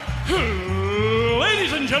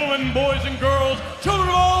Ladies and gentlemen, boys and girls, children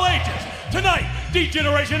of all ages, tonight,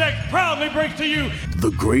 D-Generation X proudly brings to you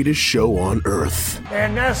the greatest show on earth.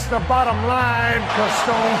 And that's the bottom line, because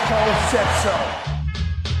Stone Cold said so.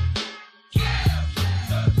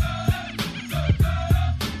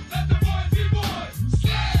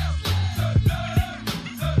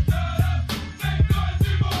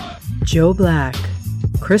 Joe Black,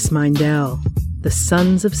 Chris Mindell, the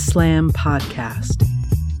Sons of Slam podcast.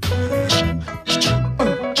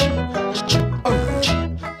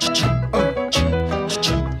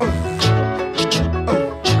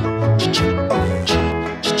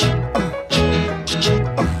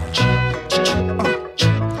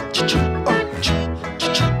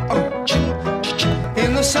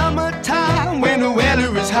 In the summertime, when the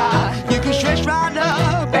weather is high, you can stretch right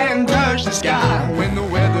up and touch the sky. When the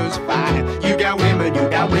weather's fine, you got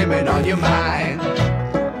women on your mind.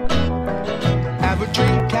 Have a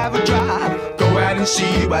drink, have a drive, go out and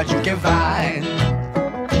see what you can find.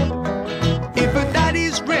 If a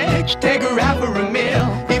daddy's rich, take her out for a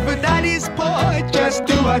meal. If a daddy's poor, just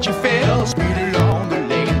do what you feel. Speed along the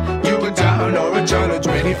lane, you can turn or a turn of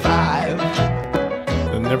 25.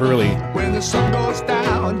 Never really. When the sun goes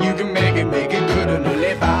down, you can make it good and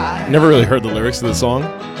live by. Never really heard the lyrics of the song.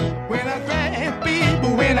 When I grab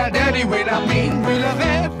people, when I dirty, when I mean, we love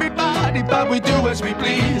everybody, but we do as we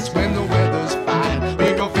please. When the weather's fine,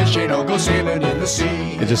 we go fishing or go sailing in the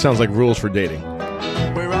sea. It just sounds like rules for dating.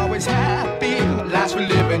 We're always happy, last we're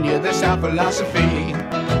living, yeah, that's our philosophy.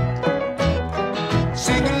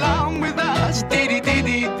 Sing along with us, dee dee dee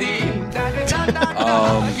dee dee.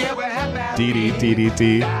 Yeah, we're happy.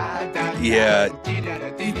 D-D-D-D-D. Yeah.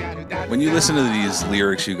 When you listen to these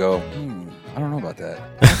lyrics, you go, I don't know about that.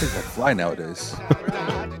 I don't think that fly nowadays.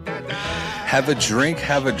 Have a drink,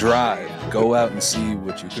 have a drive. Go out and see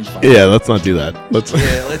what you can find. Yeah, let's not do that.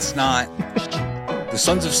 Let's not. The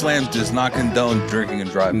Sons of Slam does not condone drinking and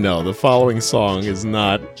driving. No, the following song is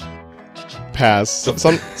not past.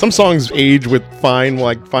 Some songs age with fine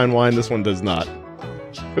wine. This one does not.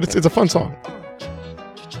 But it's a fun song.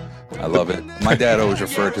 I love it. My dad always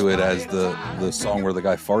referred to it as the song where the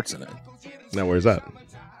guy farts in it. Now, where's that?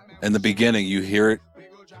 In the beginning, you hear it.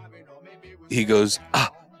 He goes, ah.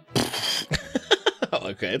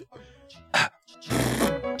 Okay.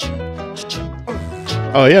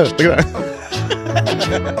 Oh, yeah. Look at that.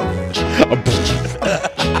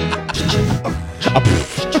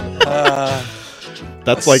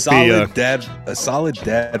 That's like a solid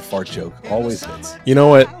dad fart joke always hits. You know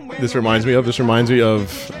what this reminds me of? This reminds me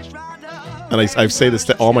of, and I say this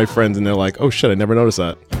to all my friends, and they're like, "Oh shit, I never noticed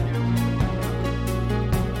that."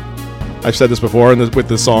 I've said this before with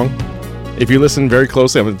this song. If you listen very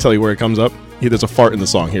closely, I'm going to tell you where it comes up. There's a fart in the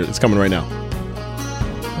song here. It's coming right now.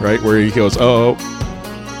 Right where he goes, "Oh,"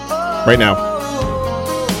 right now.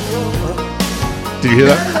 Did you hear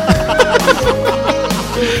that?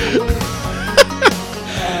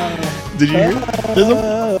 Did you hear?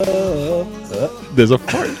 There's a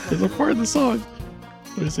fart. There's a fart in the song.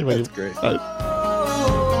 Let me see if I can. That's great.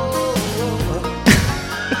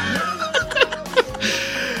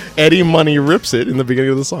 Eddie Money rips it in the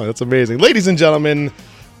beginning of the song. That's amazing. Ladies and gentlemen,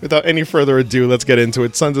 without any further ado, let's get into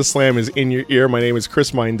it. Sons of Slam is in your ear. My name is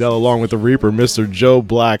Chris Mindell, along with the Reaper, Mr. Joe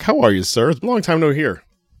Black. How are you, sir? It's been a long time no hear.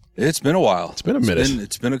 It's been a while. It's been a minute.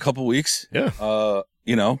 It's been a couple weeks. Yeah.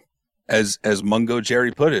 As Mungo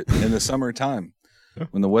Jerry put it, in the summertime,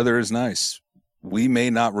 when the weather is nice, we may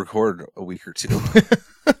not record a week or two.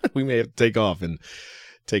 We may have to take off and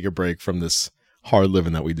take a break from this hard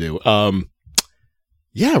living that we do.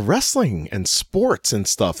 Yeah, wrestling and sports and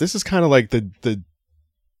stuff. This is kind of like the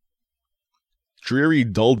dreary,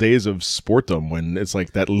 dull days of sportdom when it's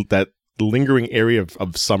like that lingering area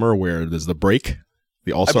of summer where there's the break,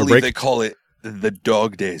 the All-Star break. They call it the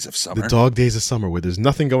dog days of summer. The dog days of summer where there's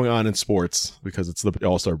nothing going on in sports because it's the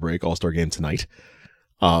All-Star break, All-Star game tonight.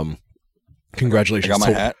 Congratulations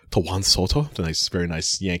to Juan Soto. It's a nice, very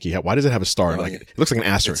nice Yankee hat. Why does it have a star? It looks like an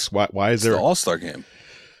asterisk. Why is there the All-Star game?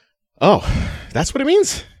 Oh, that's what it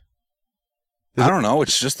means? I don't know.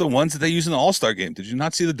 It's just the ones that they use in the All-Star game. Did you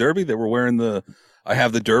not see the Derby? They were wearing I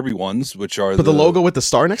have the Derby ones, which are the logo with the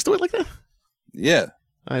star next to it like that? Yeah.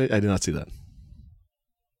 I did not see that.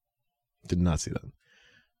 Did not see that.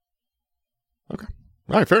 Okay.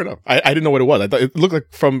 All right, fair enough. I didn't know what it was. I thought it looked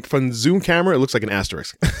like from Zoom camera, it looks like an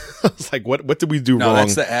asterisk. I was like, what did we do wrong? No,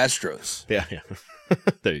 that's the Astros. Yeah.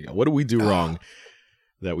 There you go. What did we do wrong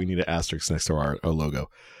that we need an asterisk next to our logo?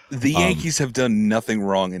 The Yankees have done nothing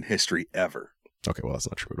wrong in history ever. Okay, well, that's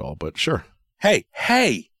not true at all, but sure. Hey.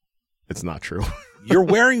 It's not true. You're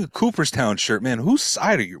wearing a Cooperstown shirt, man. Whose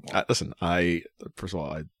side are you on? Listen, first of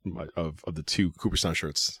all, of the two Cooperstown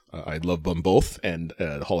shirts, I love them both, and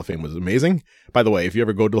the Hall of Fame was amazing. By the way, if you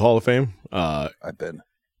ever go to the Hall of Fame, I've been.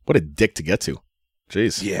 What a dick to get to.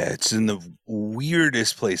 Jeez. Yeah, it's in the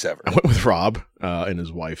weirdest place ever. I went with Rob and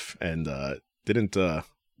his wife, and didn't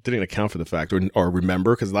account for the fact or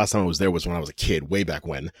remember, because the last time I was there was when I was a kid, way back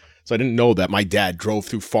when. So I didn't know that my dad drove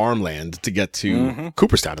through farmland to get to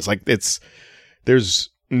Cooperstown. It's like there's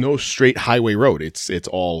no straight highway road. It's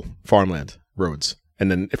all farmland roads. And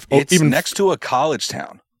then it's even next to a college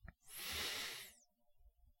town.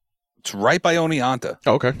 It's right by Oneonta.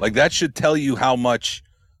 Oh, okay. Like that should tell you how much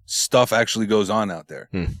stuff actually goes on out there.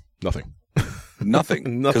 Nothing.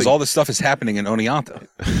 Nothing. Because all this stuff is happening in Oneonta.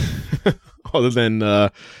 Other than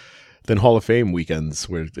Hall of Fame weekends,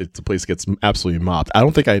 where it's a place that gets absolutely mopped. I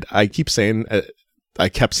don't think I kept saying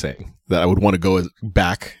that I would want to go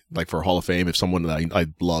back, like, for Hall of Fame if someone that I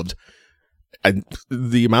loved.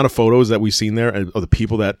 The amount of photos that we've seen there of the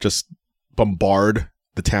people that just bombard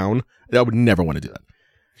the town, I would never want to do that.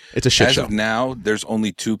 It's a shit show. As of now, there's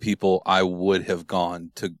only 2 people I would have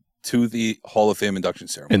gone to the Hall of Fame induction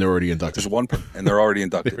ceremony. And they're already inducted. There's one, and they're already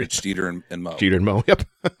inducted. It's Jeter and Mo. Jeter and Mo, yep.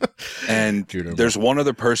 And there's one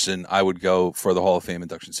other person I would go for the Hall of Fame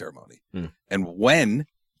induction ceremony. And when,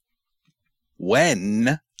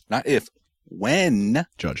 not if, when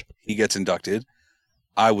Judge he gets inducted,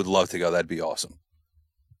 I would love to go. That'd be awesome.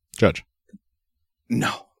 Judge.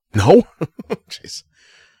 No. No? Jeez.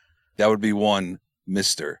 That would be one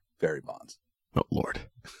Mr. Barry Bonds. Oh, Lord.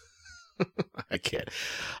 I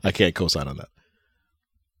can't co-sign on that.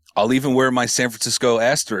 I'll even wear my San Francisco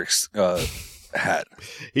Asterix hat.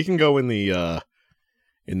 He can go in the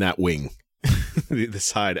in that wing, the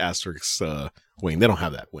side Asterix wing. They don't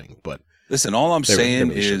have that wing, but listen. All I'm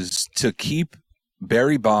saying is to keep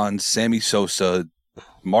Barry Bonds, Sammy Sosa,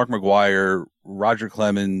 Mark McGwire, Roger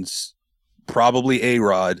Clemens, probably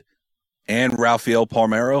A-Rod, and Rafael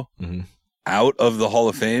Palmeiro out of the Hall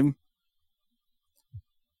of Fame.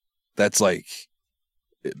 That's like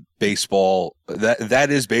baseball. That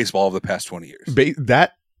is baseball of the past 20 years.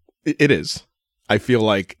 It is. I feel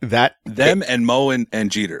like that and Mo and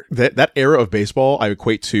Jeter. That era of baseball I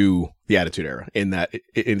equate to the Attitude Era, in that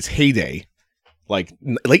in its heyday, like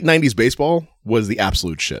late 90s baseball was the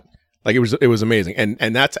absolute shit. Like it was amazing,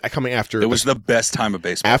 and that's coming after. It was the best time of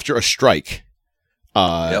baseball after a strike.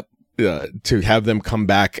 To have them come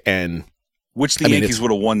back and. Which the Yankees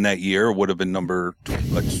would have won that year would have been number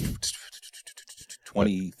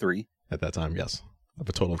 23 at that time. Yes, I have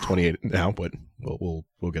a total of 28 now, but we'll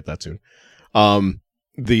get that soon.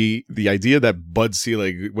 The idea that Bud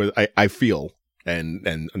Selig was, I feel, and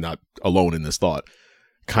I'm not alone in this thought,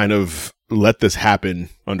 kind of let this happen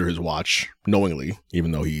under his watch knowingly,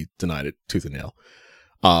 even though he denied it tooth and nail.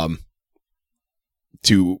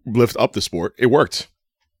 To lift up the sport, it worked,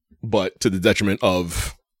 but to the detriment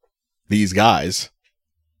of these guys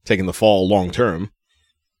taking the fall long term,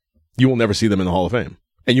 you will never see them in the Hall of Fame.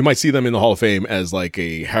 And you might see them in the Hall of Fame as like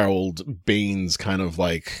a Harold Baines kind of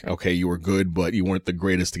like, okay, you were good, but you weren't the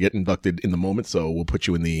greatest to get inducted in the moment, so we'll put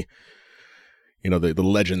you in the, the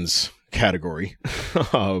legends category,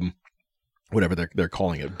 whatever they're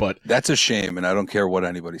calling it. But that's a shame, and I don't care what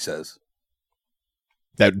anybody says.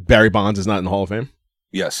 That Barry Bonds is not in the Hall of Fame?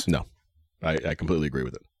 Yes. No, I completely agree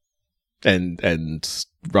with it. And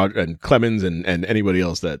Roger and Clemens and anybody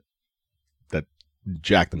else that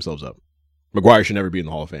jack themselves up. McGwire should never be in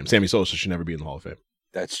the Hall of Fame. Sammy Sosa should never be in the Hall of Fame.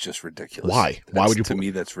 That's just ridiculous. Why? Why would you? To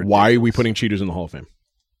me, that's ridiculous. Why are we putting cheaters in the Hall of Fame?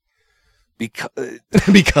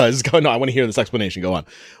 Because no, I want to hear this explanation. Go on.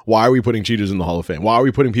 Why are we putting cheaters in the Hall of Fame? Why are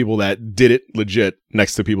we putting people that did it legit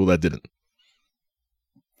next to people that didn't?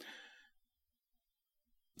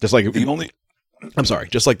 Just like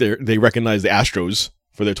just like they recognize the Astros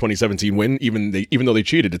for their 2017 win, even though they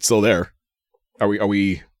cheated, it's still there. Are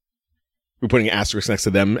we putting an asterisk next to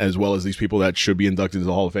them as well as these people that should be inducted into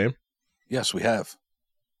the Hall of Fame? Yes, we have.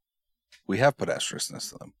 We have put asterisks next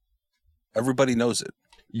to them. Everybody knows it.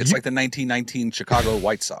 It's like the 1919 Chicago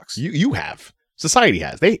White Sox. You have. Society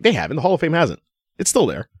has. They have, and the Hall of Fame hasn't. It's still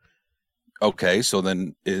there. Okay, so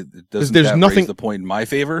then doesn't that raise the point in my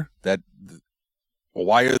favor that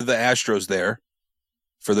why are the Astros there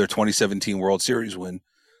for their 2017 World Series win?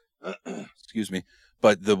 Excuse me.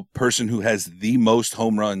 But the person who has the most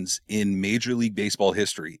home runs in Major League Baseball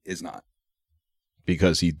history is not.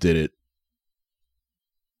 Because he did it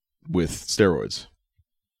with steroids.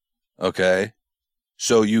 Okay.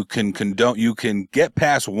 So you can get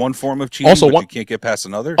past one form of cheating, but you can't get past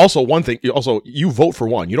another? Also, one thing, you vote for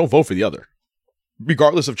one. You don't vote for the other.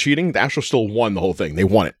 Regardless of cheating, the Astros still won the whole thing. They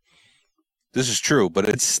won it. This is true, but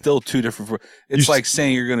it's still two different. It's like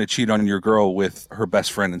saying you're going to cheat on your girl with her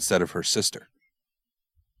best friend instead of her sister.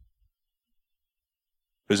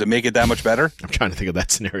 Does it make it that much better? I'm trying to think of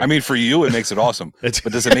that scenario. I mean, for you, it makes it awesome. But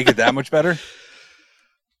does it make it that much better?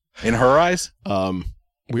 In her eyes?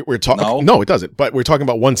 We're talking. No, it doesn't. But we're talking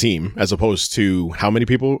about one team as opposed to how many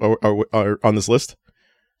people are on this list?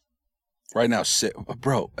 Right now,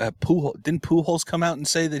 bro, didn't Pujols come out and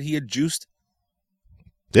say that he had juiced?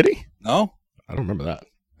 Did he? No? I don't remember that.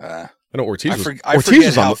 I know Ortiz was,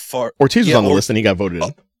 Ortiz was on the list and he got voted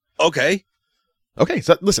in. Okay. Okay,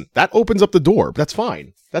 so listen, that opens up the door. That's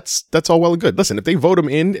fine. That's all well and good. Listen, if they vote him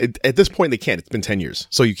in, at this point they can't. It's been 10 years.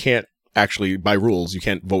 So you can't actually, by rules, you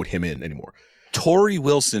can't vote him in anymore. Torrey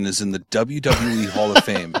Wilson is in the WWE Hall of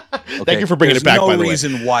Fame. Okay? Thank you for bringing it back, by the way. There's no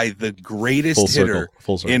reason why the greatest hitter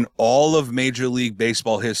in all of Major League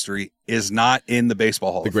Baseball history is not in the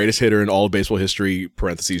Baseball Hall of Fame. The greatest hitter in all of baseball history,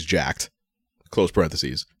 parentheses, jacked, close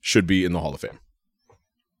parentheses, should be in the Hall of Fame.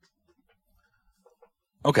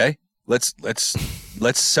 Okay. Let's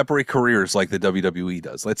separate careers like the WWE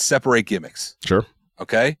does. Let's separate gimmicks. Sure.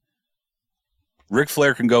 Okay? Ric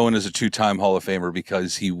Flair can go in as a 2-time Hall of Famer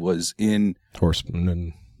because he was in Horseman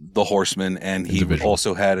and the Horseman, and he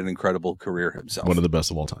also had an incredible career himself. One of the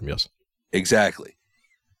best of all time, yes. Exactly.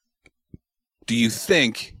 Do you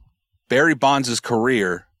think Barry Bonds'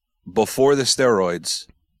 career before the steroids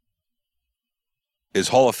is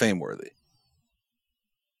Hall of Fame worthy?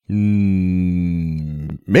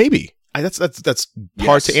 Maybe. That's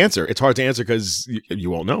hard to answer. It's hard to answer because you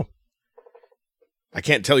won't know. I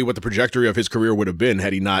can't tell you what the trajectory of his career would have been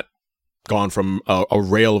had he not gone from a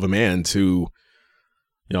rail of a man to,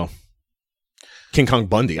 King Kong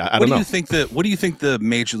Bundy. I don't know. What do you think the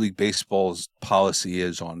Major League Baseball's policy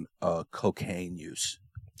is on cocaine use?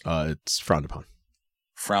 It's frowned upon.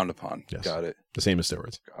 Frowned upon. Yes. Got it. The same as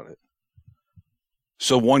steroids. Got it.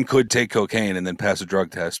 So one could take cocaine and then pass a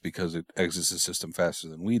drug test because it exits the system faster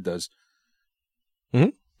than weed does,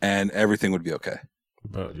 and everything would be okay.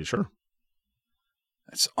 You sure?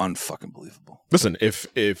 It's unfucking believable. Listen, if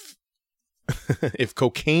if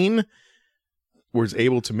cocaine was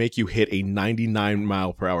able to make you hit a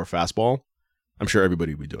 99-mile-per-hour fastball, I'm sure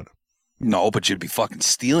everybody would be doing it. No, but you'd be fucking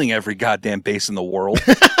stealing every goddamn base in the world.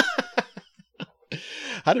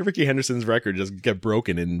 How did Ricky Henderson's record just get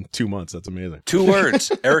broken in 2 months? That's amazing. 2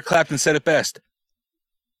 words. Eric Clapton said it best.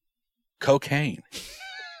 Cocaine.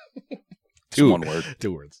 It's 1 word.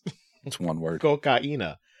 2 words. It's 1 word.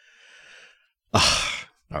 Cocaina.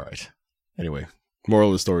 All right. Anyway, moral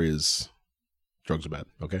of the story is drugs are bad.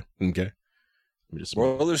 Okay.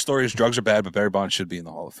 Moral of the story is drugs are bad, but Barry Bonds should be in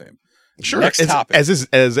the Hall of Fame. Sure. Next topic. As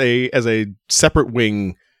a separate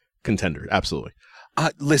wing contender. Absolutely.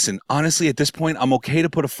 Listen, honestly, at this point, I'm okay to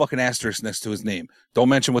put a fucking asterisk next to his name. Don't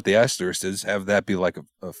mention what the asterisk is. Have that be like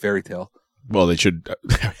a fairy tale. Well, they should.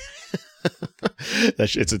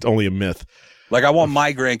 It's only a myth. Like, I want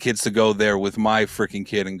my grandkids to go there with my freaking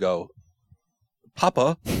kid and go,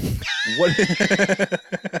 Papa, what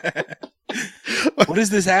does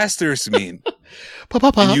this asterisk mean?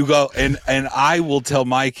 Papa. And you go, and I will tell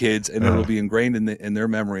my kids, and it'll be ingrained in their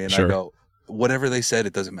memory. And sure. I go, whatever they said,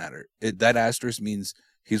 it doesn't matter. That asterisk means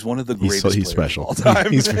he's one of the greatest he's players special. of all time.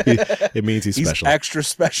 It means he's special. He's extra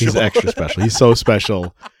special. He's extra special. He's so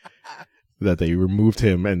special that they removed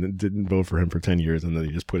him and didn't vote for him for 10 years, and then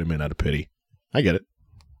they just put him in out of pity. I get it.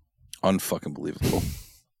 Unfucking believable.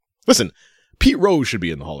 Listen, Pete Rose should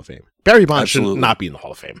be in the Hall of Fame. Barry Bonds should not be in the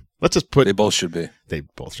Hall of Fame. Let's just put. They both should be. They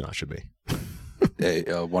both should be. They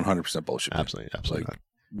 100% both should be. Absolutely.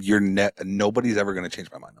 Like, nobody's ever going to change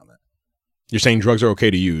my mind on that. You're saying drugs are okay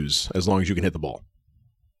to use as long as you can hit the ball.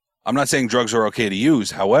 I'm not saying drugs are okay to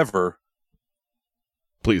use. However,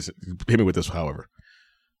 please hit me with this. However,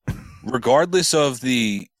 regardless of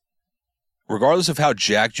how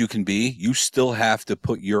jacked you can be, you still have to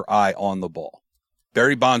put your eye on the ball.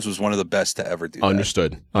 Barry Bonds was one of the best to ever do that.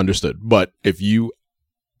 Understood. But if you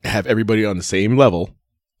have everybody on the same level,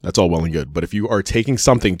 that's all well and good. But if you are taking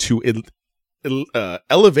something to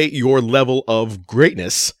elevate your level of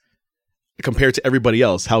greatness compared to everybody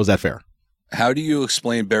else, how is that fair? How do you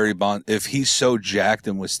explain Barry Bonds if he's so jacked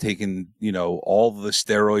and was taking, all the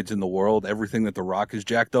steroids in the world, everything that The Rock is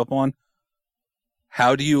jacked up on?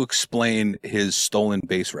 How do you explain his stolen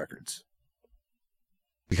base records?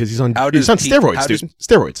 Because he's on steroids, dude.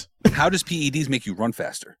 Steroids. How does PEDs make you run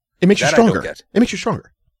faster? It makes you stronger. It makes you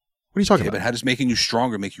stronger. What are you talking about? But how does making you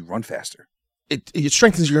stronger make you run faster? It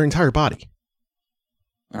strengthens your entire body.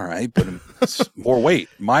 All right, but it's more weight.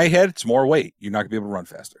 In my head, it's more weight. You're not going to be able to run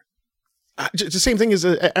faster. It's the same thing as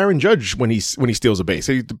Aaron Judge when he steals a base.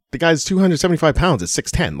 The guy's 275 pounds at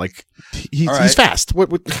 6'10". Like he's fast. What?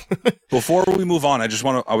 Before we move on, I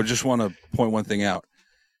would just want to point one thing out.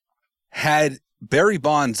 Had Barry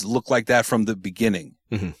Bonds looked like that from the beginning,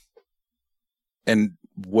 and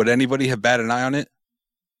would anybody have batted an eye on it?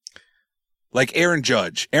 Like Aaron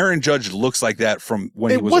Judge. Aaron Judge looks like that from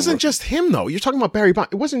when he was. It wasn't just him, though. You're talking about Barry Bonds.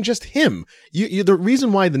 It wasn't just him. The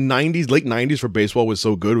reason why the late 90s for baseball was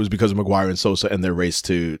so good was because of McGwire and Sosa and their race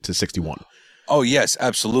to 61. Oh, yes,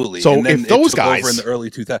 absolutely. So and then if those it took guys. over in the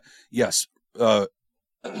early 2000s. Yes. For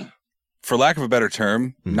lack of a better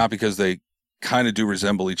term, not because they kind of do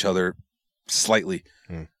resemble each other slightly,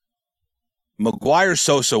 McGwire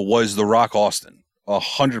Sosa was the Rock Austin.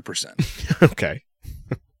 100%. Okay.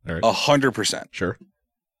 All right. 100%. Sure.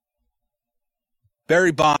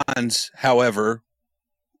 Barry Bonds, however,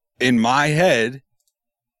 in my head,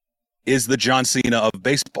 is the John Cena of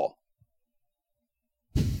baseball.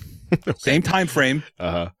 Okay. Same time frame.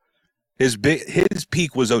 His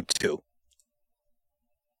peak was 2002.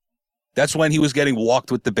 That's when he was getting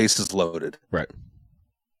walked with the bases loaded. Right.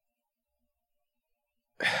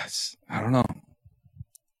 I don't know.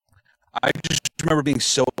 I just remember being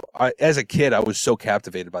as a kid, I was so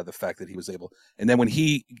captivated by the fact that he was able. And then when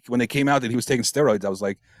they came out that he was taking steroids, I was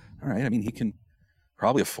like, all right, I mean, he can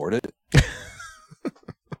probably afford it.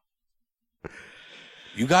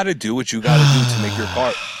 You got to do what you got to do to make your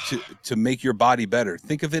car, to make your body better.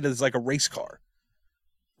 Think of it as like a race car,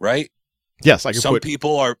 right? Yes, I can. Some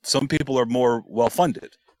people are more well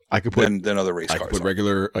funded. I could put than other race cars. I could put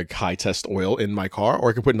regular like high test oil in my car, or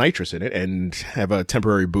I could put nitrous in it and have a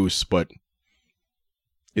temporary boost. But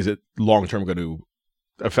is it long term going to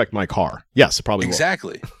affect my car? Yes, it probably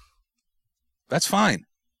exactly. Will. That's fine.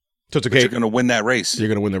 So it's okay. But you're going to win that race. You're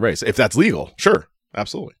going to win the race if that's legal. Sure,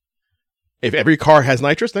 absolutely. If every car has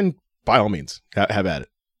nitrous, then by all means, have at it.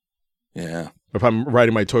 Yeah. If I'm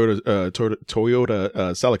riding my Toyota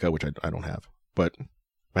Celica, which I don't have, but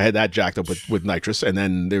I had that jacked up with nitrous, and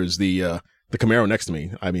then there's the Camaro next to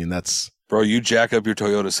me. I mean, that's... Bro, you jack up your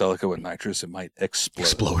Toyota Celica with nitrous, it might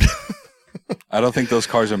explode. I don't think those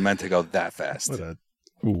cars are meant to go that fast. What a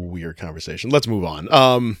weird conversation. Let's move on.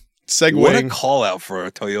 Segueing... What a call out for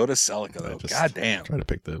a Toyota Celica, though. God damn. Trying to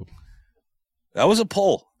pick the... That was a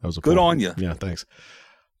pull. Good on you. Yeah, thanks.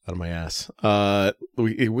 Out of my ass. What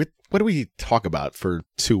do we talk about for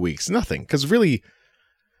 2 weeks? Nothing. Because really...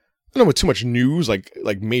 I don't know what too much news, like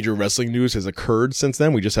major wrestling news has occurred since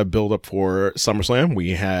then. We just have build up for SummerSlam.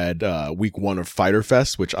 We had week 1 of Fyter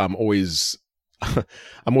Fest, which I'm always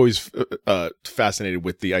fascinated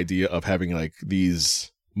with the idea of having like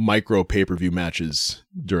these micro pay-per-view matches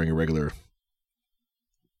during a regular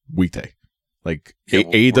weekday. Like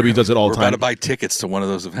AEW does it all the time. We're about to buy tickets to one of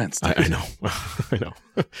those events. I know. I know.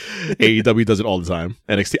 AEW does it all the time.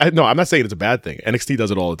 NXT. No, I'm not saying it's a bad thing. NXT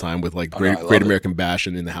does it all the time with like Great American Bash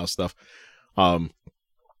and in the house stuff. No,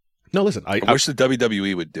 listen. I wish the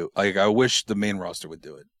WWE would do. Like, I wish the main roster would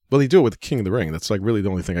do it. Well, they do it with King of the Ring. That's like really the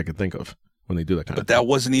only thing I can think of when they do that kind of thing. But that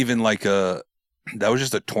wasn't even like that was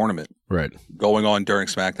just a tournament, right? Going on during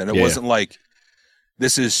SmackDown. It wasn't like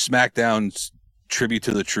this is SmackDown's tribute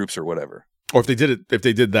to the troops or whatever. Or if they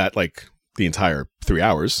did that like the entire 3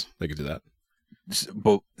 hours, they could do that.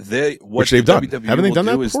 But which they've done. Haven't they done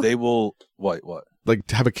that before? They will what? Like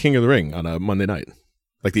to have a King of the Ring on a Monday night,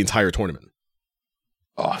 like the entire tournament.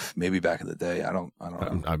 Oh, maybe back in the day. I don't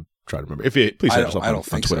know. I'm trying to remember. If you please, I don't think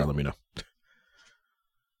on Twitter. So. Let me know.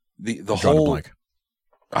 The whole blank.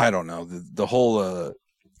 I don't know the whole.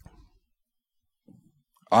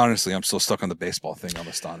 Honestly, I'm still stuck on the baseball thing. I'm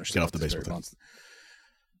astonished. Get off the baseball thing.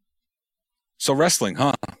 So wrestling,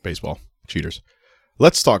 huh? Baseball. Cheaters.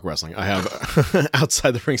 Let's talk wrestling. I have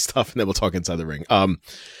outside the ring stuff, and then we'll talk inside the ring.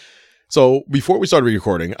 So before we started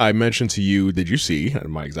recording, I mentioned to you, did you see, and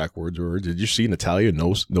my exact words were, did you see Natalya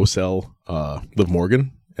no sell Liv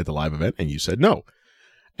Morgan at the live event? And you said no.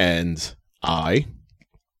 And I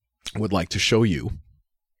would like to show you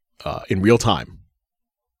in real time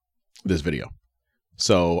this video.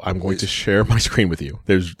 So I'm going to share my screen with you.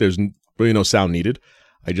 There's really no sound needed.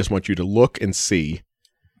 I just want you to look and see.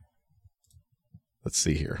 Let's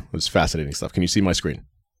see here. It's fascinating stuff. Can you see my screen?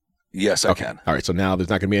 Yes, I can. All right. So now there's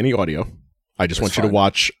not going to be any audio. I just want you to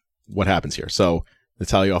watch what happens here. So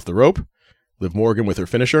Natalya off the rope. Liv Morgan with her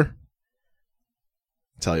finisher.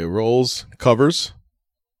 Natalya rolls, covers.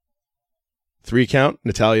 3 count.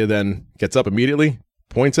 Natalya then gets up immediately,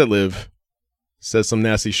 points at Liv, says some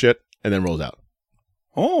nasty shit, and then rolls out.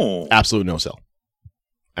 Oh. Absolute no sell.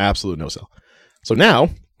 Absolute no sell. So now,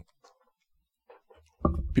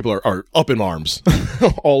 people are up in arms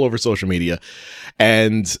all over social media.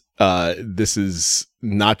 And this is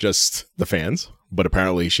not just the fans, but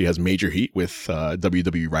apparently she has major heat with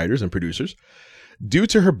WWE writers and producers due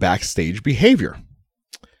to her backstage behavior.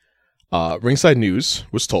 Ringside News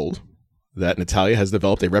was told that Natalya has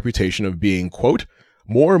developed a reputation of being, quote,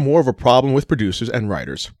 more and more of a problem with producers and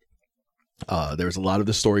writers. There's a lot of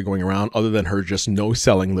this story going around other than her just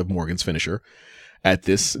no-selling Liv Morgan's finisher at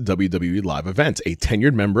this WWE live event. A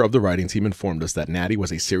tenured member of the writing team informed us that Natty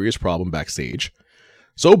was a serious problem backstage.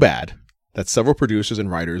 So bad that several producers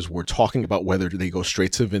and writers were talking about whether they go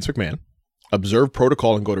straight to Vince McMahon, observe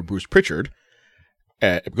protocol, and go to Bruce Pritchard.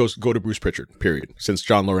 Go to Bruce Pritchard, period. Since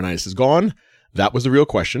John Laurinaitis is gone, that was the real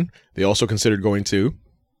question. They also considered going to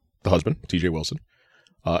the husband, TJ Wilson,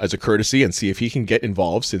 as a courtesy and see if he can get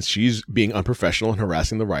involved since she's being unprofessional and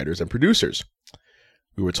harassing the writers and producers.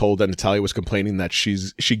 We were told that Natalya was complaining that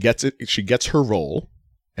she gets her role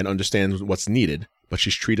and understands what's needed, but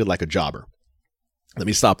she's treated like a jobber. Let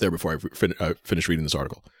me stop there before I finish reading this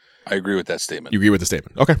article. I agree with that statement. You agree with the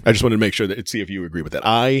statement? Okay. I just wanted to make sure that see if you agree with that.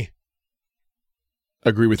 I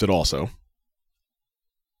agree with it also.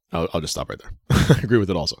 I'll just stop right there. I agree with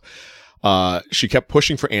it also. She kept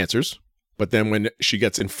pushing for answers, but then when she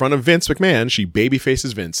gets in front of Vince McMahon, she baby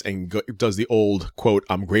faces Vince and does the old, quote,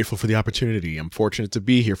 I'm grateful for the opportunity. I'm fortunate to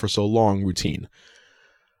be here for so long routine.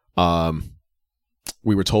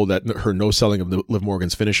 We were told that her no-selling of Liv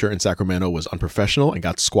Morgan's finisher in Sacramento was unprofessional and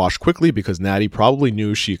got squashed quickly because Natty probably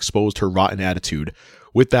knew she exposed her rotten attitude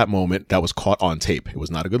with that moment that was caught on tape. It was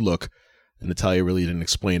not a good look, and Natalya really didn't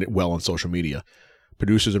explain it well on social media.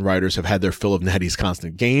 Producers and writers have had their fill of Natty's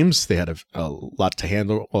constant games. They had a lot to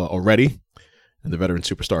handle already, and the veteran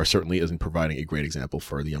superstar certainly isn't providing a great example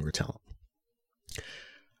for the younger talent.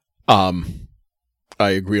 I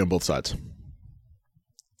agree on both sides.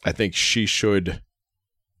 I think she should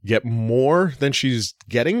get more than she's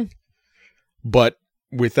getting, but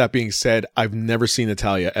with that being said, I've never seen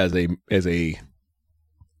Natalya as a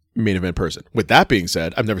main event person. With that being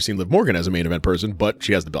said, I've never seen Liv Morgan as a main event person, but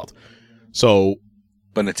she has the belt. So,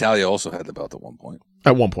 but Natalya also had the belt at one point.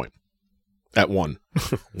 At one point,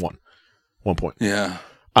 one point. Yeah.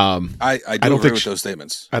 I don't agree with those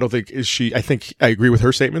statements. I don't think she. I think I agree with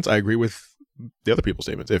her statements. I agree with the other people's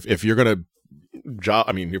statements. If you're gonna job,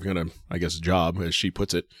 I mean, if you're gonna, I guess, job as she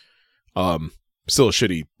puts it, still a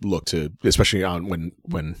shitty look to, especially on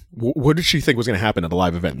when what did she think was gonna happen at a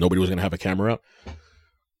live event? Nobody was gonna have a camera out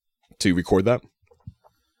to record that.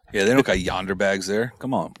 Yeah, they don't got yonder bags there.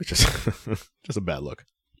 Come on, It's just a bad look.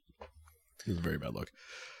 It's a very bad look.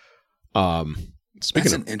 Speaking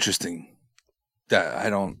That's of an interesting. That I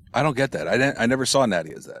don't get that. I never saw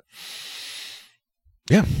Natty as that.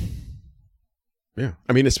 Yeah.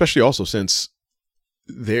 I mean, especially also since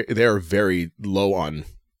they are very low on,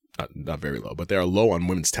 not very low, but they are low on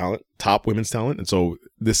women's talent, top women's talent, and so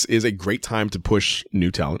this is a great time to push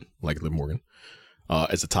new talent like Liv Morgan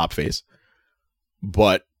as a top face.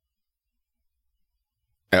 But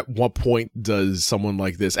at what point does someone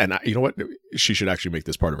like this, and you know what, she should actually make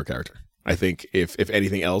this part of her character. I think if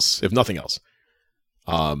anything else, if nothing else,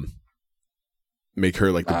 make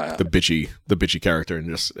her like the bitchy character,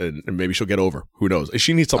 and maybe she'll get over. Who knows?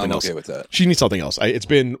 She needs something else. I'm okay with that. She needs something else. It's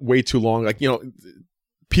been way too long. Like, you know,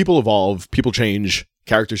 people evolve, people change,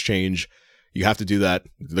 characters change. You have to do that.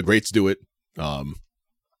 The greats do it.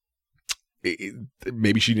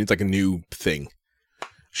 Maybe she needs like a new thing.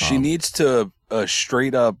 She needs to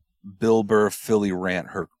straight up Bill Burr Philly rant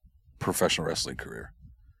her professional wrestling career.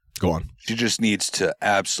 Go on. She just needs to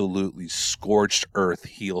absolutely scorched earth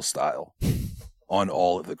heel style on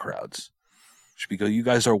all of the crowds. She be go, you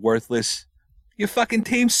guys are worthless. Your fucking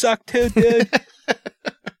team suck too, dude.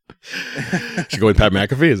 She go with Pat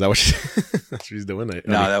McAfee? Is that what that's what she's doing?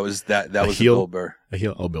 That was heel, Bill Burr. A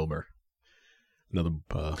heel. Oh, Bill Burr. Another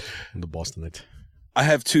the Bostonite. I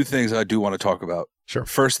have two things I do want to talk about. Sure.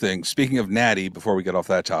 First thing, speaking of Natty, before we get off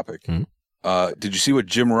that topic, Mm-hmm. did you see what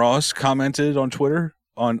Jim Ross commented on Twitter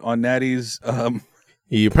on Natty's?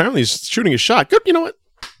 He apparently is shooting his shot. Good. You know what?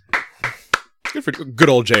 Good for good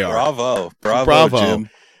old JR. Bravo, Jim.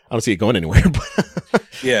 I don't see it going anywhere. But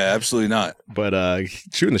Yeah, absolutely not. But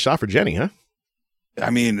shooting the shot for Jenny, huh? I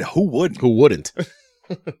mean, who wouldn't? Who wouldn't?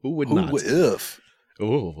 Who would not? If.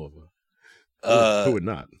 Who would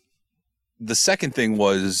not? The second thing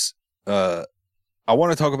was, I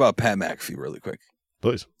want to talk about Pat McAfee really quick.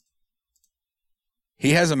 Please.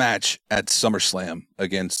 He has a match at SummerSlam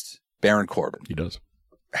against Baron Corbin. He does.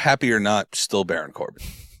 Happy or not, still Baron Corbin.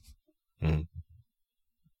 Mm-hmm.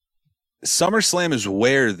 SummerSlam is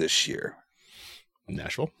where this year?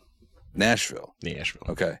 Nashville. Nashville. Nashville.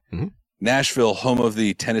 Okay. Mm-hmm. Nashville, home of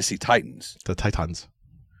the Tennessee Titans. The Titans.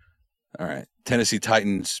 All right. Tennessee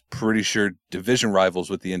Titans, pretty sure division rivals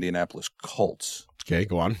with the Indianapolis Colts. Okay,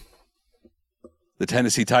 go on. The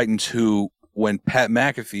Tennessee Titans, who, when Pat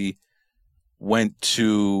McAfee went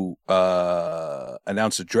to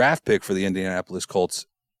announce a draft pick for the Indianapolis Colts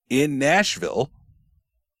in Nashville,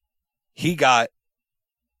 he got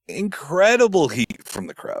incredible heat from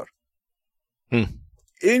the crowd.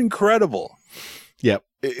 Incredible. Yeah,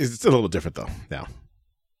 it's a little different though now.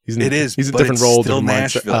 He's It is, He's a but different it's role. still Different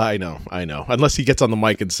mindset. Nashville. I know. Unless he gets on the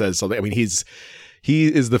mic and says something. I mean, he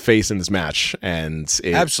is the face in this match, and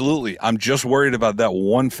Absolutely. I'm just worried about that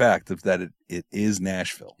one fact of that it is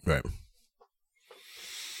Nashville. Right.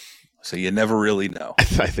 So you never really know. I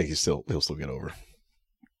think he'll still get over.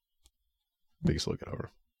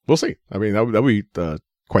 We'll see. I mean, that'll be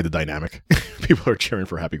quite the dynamic. People are cheering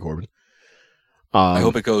for Happy Corbin. I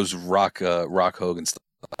hope it goes Rock Hogan style.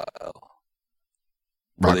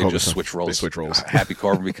 Where they just switch roles. They switch roles. Happy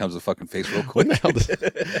Corbin becomes a fucking face real quick.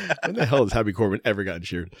 When the hell has Happy Corbin ever gotten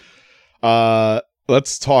cheered?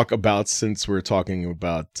 Let's talk about, since we're talking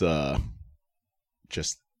about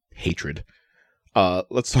just hatred.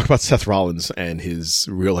 Let's talk about Seth Rollins and his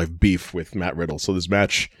real life beef with Matt Riddle. So this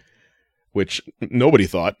match, which nobody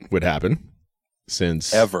thought would happen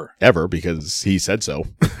since ever, because he said so,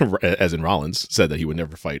 as in Rollins said that he would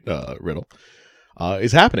never fight Riddle,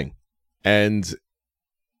 is happening. And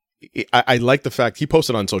I like the fact he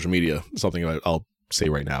posted on social media something I'll say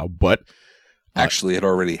right now, but actually it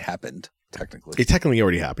already happened. Technically, it technically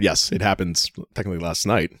already happened. Yes, it happened technically last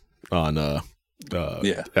night on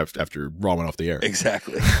after Raw went off the air.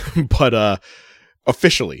 Exactly. But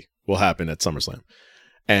officially will happen at SummerSlam.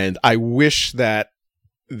 And I wish that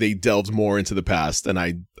they delved more into the past, and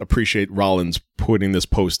I appreciate Rollins putting this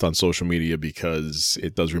post on social media because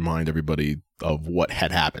it does remind everybody of what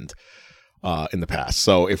had happened in the past.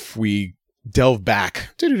 So if we delve back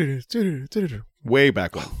way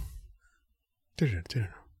back when,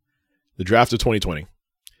 the draft of 2020,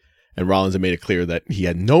 and Rollins had made it clear that he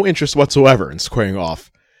had no interest whatsoever in squaring off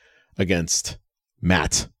against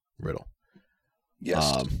Matt Riddle.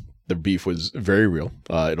 Yes. The beef was very real.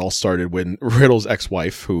 It all started when Riddle's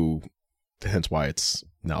ex-wife, who, hence why it's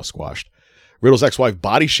now squashed, Riddle's ex-wife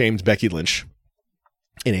body shamed Becky Lynch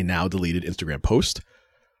in a now deleted Instagram post.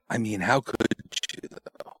 I mean, how could you,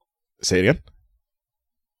 though? Say it again?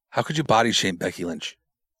 How could you body shame Becky Lynch?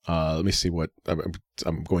 Let me see what,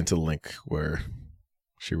 I'm going to the link where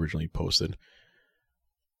she originally posted.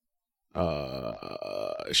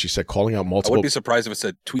 She said calling out multiple. I wouldn't be surprised if it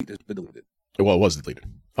said tweet has been deleted. Well, it was deleted.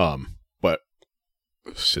 But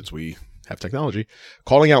since we have technology,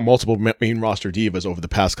 calling out multiple main roster divas over the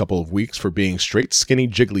past couple of weeks for being straight, skinny,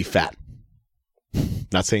 jiggly fat.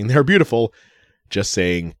 Not saying they're beautiful, just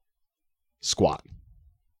saying squat.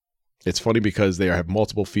 It's funny because they have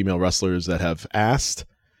multiple female wrestlers that have asked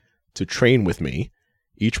to train with me.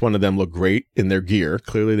 Each one of them look great in their gear.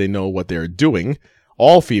 Clearly they know what they're doing.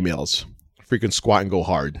 All females freaking squat and go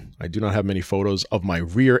hard. I do not have many photos of my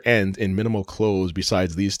rear end in minimal clothes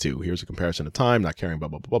besides these two. Here's a comparison of time, not caring, blah,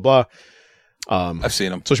 blah, blah, blah, blah. I've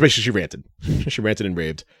seen them. So basically she ranted. She ranted and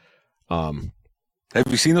raved. Have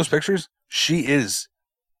you seen those pictures? She is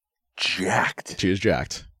jacked. She is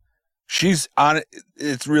jacked. She's on it.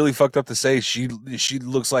 It's really fucked up to say she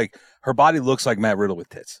looks like, her body looks like Matt Riddle with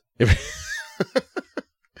tits.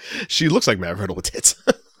 She looks like Matt Riddle with tits.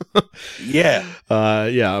 Yeah.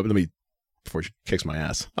 Yeah. Let me, before she kicks my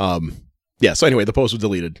ass. Yeah. So anyway, the post was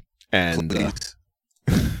deleted, and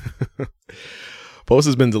post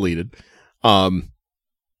has been deleted. So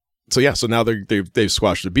yeah. So now they've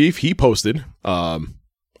squashed the beef. He posted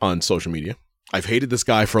on social media, "I've hated this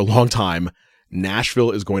guy for a long time.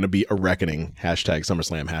 Nashville is going to be a reckoning. Hashtag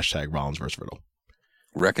SummerSlam. Hashtag Rollins versus Riddle."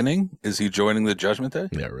 Reckoning? Is he joining the Judgment Day?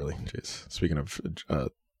 Yeah, really. Jeez. Speaking of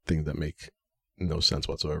things that make no sense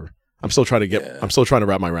whatsoever, I'm still trying to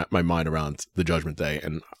wrap my mind around the Judgment Day.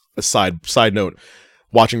 And a side note,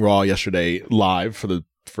 watching Raw yesterday live for the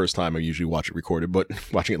first time. I usually watch it recorded, but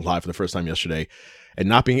watching it live for the first time yesterday, and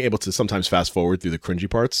not being able to sometimes fast forward through the cringy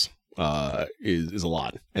parts is a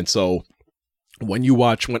lot. And so when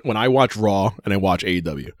I watch Raw and I watch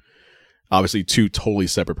AEW, obviously two totally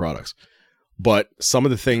separate products. But some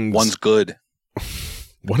of the things, one's good.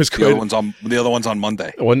 One is good. The other one's on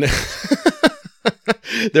Monday.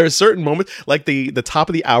 There are certain moments, like the top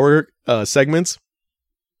of the hour segments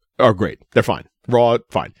are great. They're fine. Raw,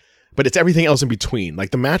 fine. But it's everything else in between.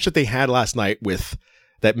 Like the match that they had last night with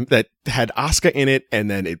that had Asuka in it,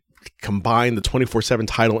 and then it combined the 24/7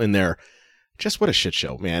 title in there. Just what a shit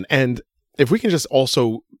show, man. And if we can just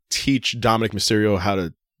also teach Dominic Mysterio how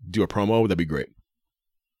to do a promo, that'd be great.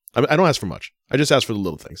 I don't ask for much. I just ask for the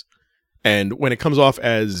little things. And when it comes off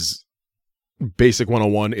as basic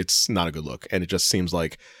 101, it's not a good look. And it just seems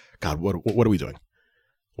like, God, what are we doing?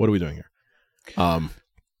 What are we doing here?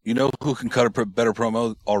 You know who can cut a better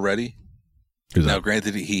promo already? Who's Now, that?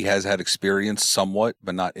 granted, he has had experience somewhat,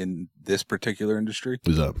 but not in this particular industry.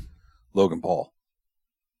 Who's that? Logan Paul.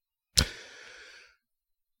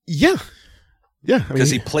 Yeah. Yeah. Because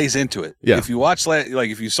he plays into it. Yeah. If you watch,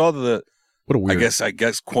 if you saw the, what a weird. I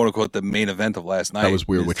guess, quote unquote, the main event of last night. That was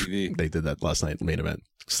weird, Miz which TV. they did that last night, main event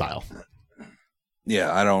style.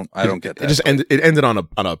 Yeah, I don't get that. It ended on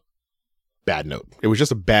a bad note. It was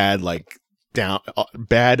just a bad,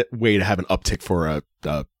 bad way to have an uptick for a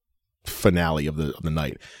finale of the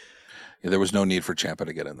night. Yeah, there was no need for Ciampa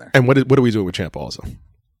to get in there. And what are we doing with Ciampa also?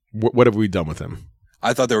 What have we done with him?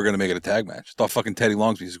 I thought they were going to make it a tag match. I thought fucking Teddy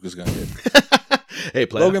Longbeat was going to get Hey,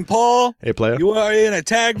 player. Logan Paul. Hey, player. You are in a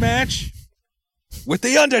tag match with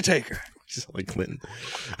The Undertaker. Just like Clinton.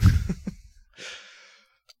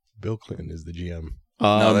 Bill Clinton is the GM.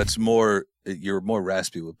 No, that's more. You're more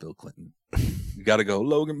raspy with Bill Clinton. You got to go,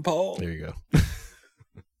 Logan Paul. There you go.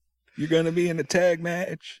 You're going to be in a tag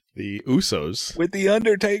match The Usos. with The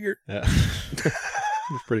Undertaker. Yeah.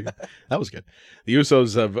 That's pretty good. That was good. The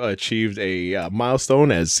Usos have achieved a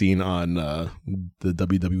milestone as seen on the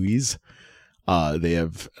WWE's. They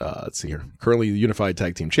have, let's see here, currently the Unified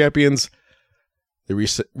Tag Team Champions. They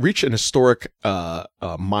reach an historic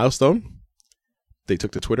milestone. They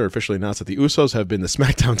took to Twitter, officially announced that the Usos have been the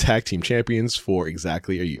SmackDown Tag Team Champions for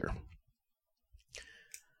exactly a year.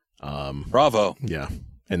 Bravo. Yeah.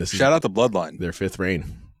 And this Shout is out to Bloodline. their fifth reign.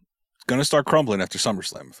 It's going to start crumbling after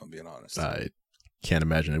SummerSlam, if I'm being honest. I can't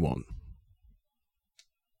imagine it won't.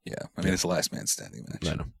 Yeah. I mean, it's a last man standing match.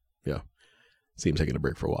 I know. Yeah. See him taking a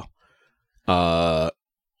break for a while.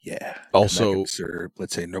 Yeah. Also,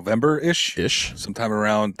 let's say November-ish. ish. Sometime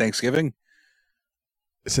around Thanksgiving.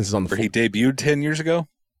 Since it's on the Where he debuted 10 years ago.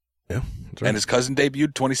 Yeah. That's right. And his cousin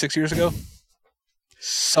debuted 26 years ago.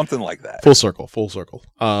 Something like that. Full circle.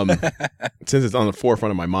 Since it's on the forefront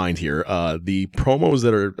of my mind here, the promos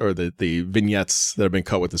that are, or the vignettes that have been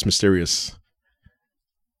cut with this mysterious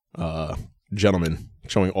gentleman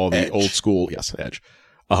showing all the Edge. old school, yes, Edge,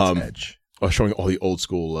 Edge. showing all the old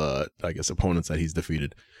school, I guess, opponents that he's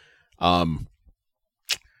defeated.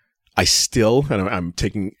 I still, and I'm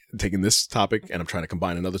taking this topic and I'm trying to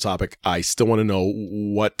combine another topic. I still want to know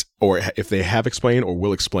what, or if they have explained or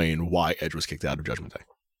will explain why Edge was kicked out of Judgment Day.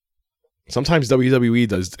 Sometimes WWE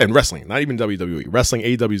does, and wrestling, not even WWE, wrestling,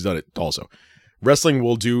 AEW's done it also. Wrestling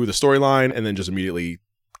will do the storyline and then just immediately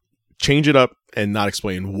change it up and not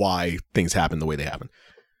explain why things happen the way they happen.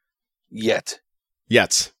 Yet.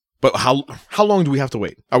 But how long do we have to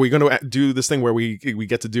wait? Are we going to do this thing where we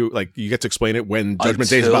get to do, like, you get to explain it when Judgment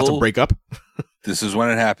Day is about to break up? This is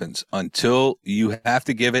when it happens. Until you have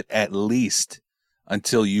to give it at least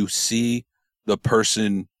until you see the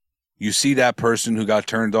person, you see that person who got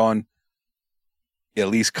turned on, at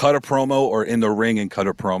least cut a promo or in the ring and cut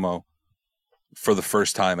a promo for the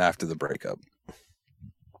first time after the breakup.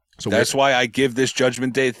 So that's why I give this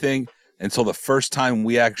Judgment Day thing until the first time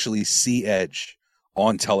we actually see Edge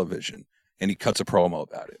on television and he cuts a promo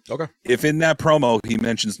about it. Okay. If in that promo he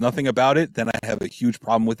mentions nothing about it, then I have a huge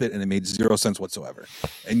problem with it and it made zero sense whatsoever.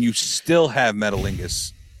 And you still have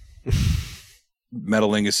Metalingus.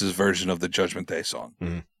 Metalingus's version of the Judgment Day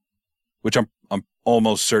song, which I'm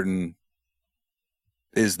almost certain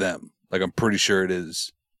is them. Like, I'm pretty sure it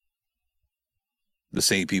is the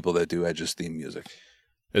same people that do Edge's theme music.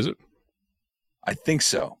 Is it? I think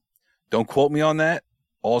so. Don't quote me on that.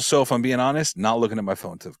 Also, if I'm being honest, not looking at my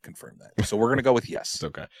phone to confirm that. So we're going to go with yes. It's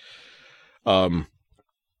okay. I'm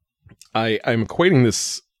equating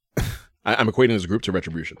this. I'm equating this group to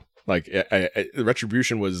Retribution. Like,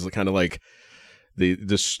 Retribution was kind of like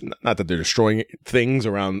not that they're destroying things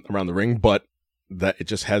around the ring, but that it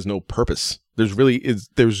just has no purpose.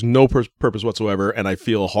 There's no purpose whatsoever, and I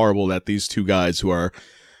feel horrible that these two guys who are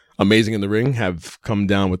amazing in the ring have come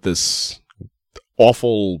down with this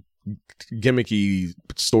awful gimmicky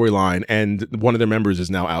storyline, and one of their members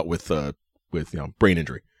is now out with brain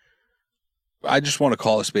injury. I just want to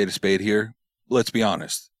call a spade here. Let's be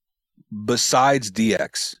honest. Besides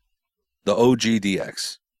DX, the OG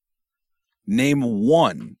DX, name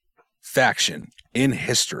one faction in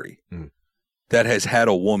history that has had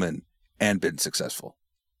a woman and been successful.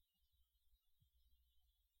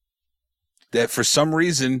 That for some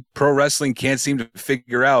reason, pro wrestling can't seem to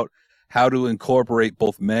figure out how to incorporate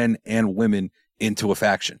both men and women into a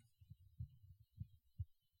faction.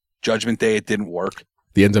 Judgment Day, it didn't work.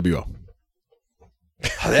 The NWO.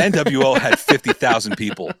 The NWO had 50,000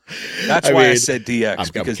 people. That's why I said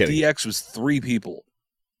DX, because DX was 3 people.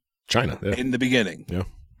 China, yeah. In the beginning. Yeah.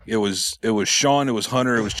 It was Shawn, it was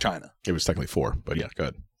Hunter, it was China. It was technically 4, but yeah, go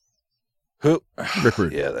ahead. Who? Rick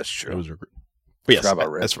Rude. Yeah, that's true. It was Rick Rude. But yes,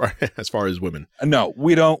 as far as women. No,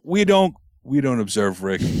 we don't observe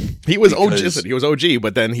Rick. He was OG. Listen, he was OG,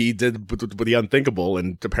 but then he did with the unthinkable,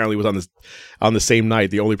 and apparently was on the same night,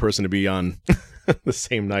 the only person to be on the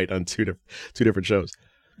same night on two different shows.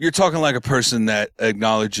 You're talking like a person that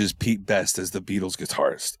acknowledges Pete Best as the Beatles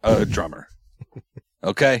guitarist, drummer.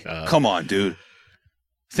 Okay, come on, dude.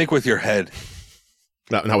 Think with your head.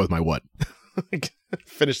 Not with my what?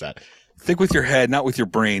 Finish that. Think with your head, not with your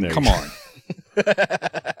brain. Come on. Fair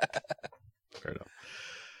enough.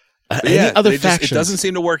 Yeah, other factions? It doesn't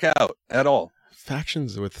seem to work out at all.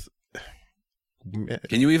 Factions with.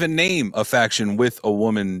 Can you even name a faction with a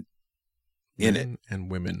woman in it? And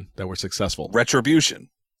women that were successful. Retribution.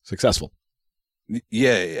 Successful.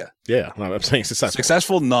 Yeah. Yeah, no, I'm saying successful.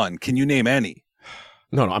 Successful, none. Can you name any?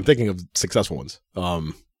 No, I'm thinking of successful ones.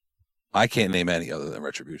 I can't name any other than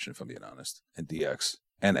Retribution, if I'm being honest, and DX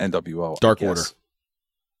and NWO. Dark Order.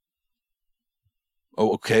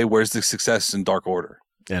 Oh, okay. Where's the success in Dark Order?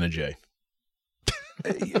 Anna Jay.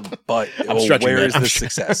 But where is the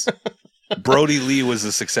success? Brody Lee was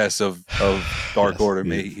the success of Dark Order.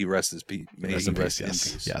 May he rest his peace. May he rest in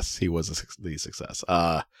peace. Yes, he was the success.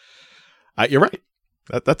 You're right.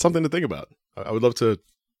 That's something to think about. I would love to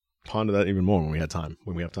ponder that even more when we have time.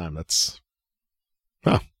 That's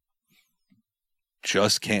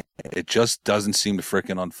just can't. It just doesn't seem to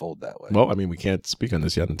frickin' unfold that way. Well, I mean, we can't speak on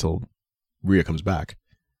this yet until Rhea comes back.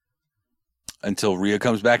 Until Rhea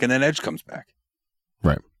comes back, and then Edge comes back.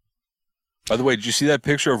 Right. By the way, did you see that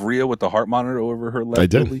picture of Rhea with the heart monitor over her left? I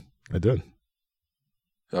did.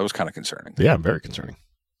 That was kind of concerning. Yeah, very concerning.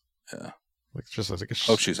 Yeah. Like just like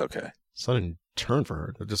hope she's okay. Sudden turn for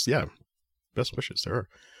her. Just best wishes to her.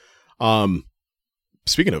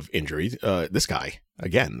 Speaking of injury, this guy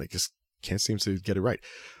again, like just can't seem to get it right.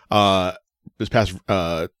 This past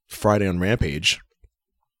Friday on Rampage,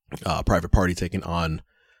 Private Party taking on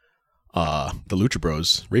the Lucha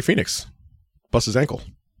Bros. Rey Fenix busts his ankle.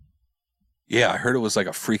 Yeah, I heard it was like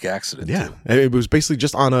a freak accident. Yeah, too. It was basically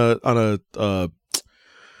just on a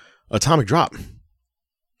atomic drop,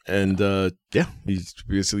 and he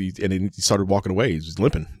basically he started walking away. He was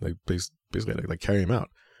limping, like basically like carry him out.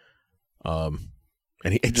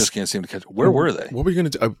 And he just can't seem to catch. Where were they? What were you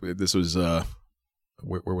going to do? This was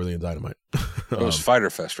where were they in Dynamite? It was Fyter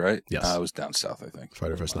Fest, right? Yes, it was down south, I think.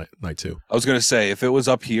 Fyter Fest night 2. I was going to say if it was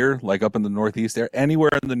up here, like up in the Northeast, there anywhere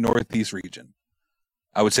in the Northeast region,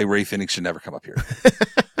 I would say Rey Fenix should never come up here.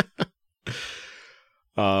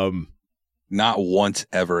 Not once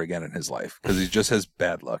ever again in his life, because he just has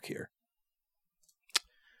bad luck here.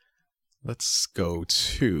 Let's go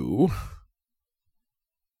to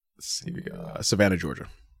Savannah, Georgia.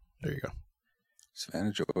 There you go.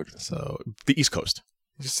 Savannah, Georgia. So the East Coast.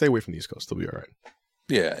 Just stay away from the East Coast. They'll be all right.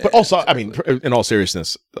 Yeah. But also, I mean, in all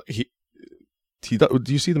seriousness, he do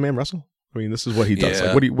you see the man wrestle? I mean, this is what he does.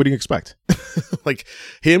 Yeah. Like, what do you expect? Like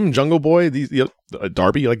him, Jungle Boy,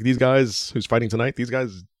 Darby, like these guys who's fighting tonight. These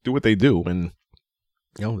guys do what they do, and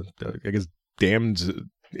I guess damned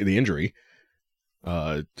in the injury.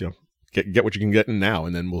 Get what you can get in now,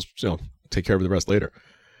 and then we'll take care of the rest later.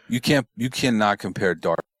 You cannot compare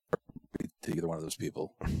Darby to either one of those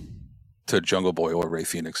people, to Jungle Boy or Rey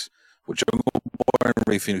Fenix. What Jungle Boy and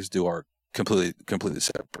Rey Fenix do are completely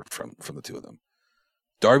separate from the two of them.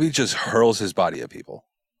 Darby just hurls his body at people.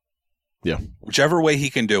 Yeah. Whichever way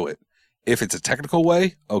he can do it. If it's a technical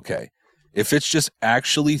way, okay. If it's just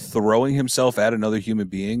actually throwing himself at another human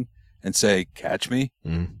being and say, catch me,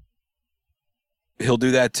 he'll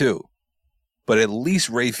do that too. But at least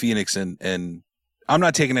Rey Fenix and I'm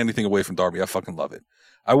not taking anything away from Darby. I fucking love it.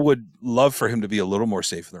 I would love for him to be a little more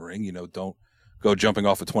safe in the ring. Don't go jumping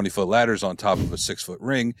off of 20-foot ladders on top of a 6-foot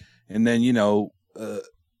ring and then,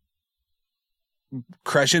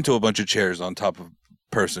 crash into a bunch of chairs on top of a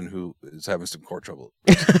person who is having some core trouble.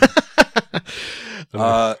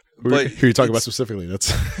 But who are you talking about specifically?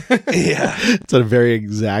 That's yeah. It's a very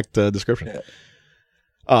exact description.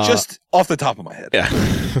 Yeah. Just off the top of my head. Yeah.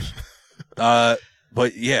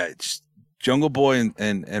 But yeah, it's Jungle Boy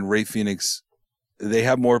and Rey Fenix, they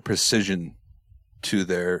have more precision to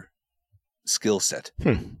their skill set.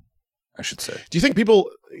 I should say. Do you think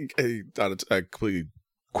people? On a completely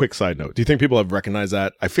quick side note, do you think people have recognized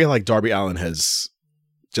that? I feel like Darby Allin has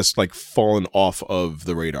just like fallen off of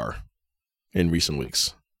the radar in recent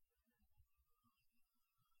weeks.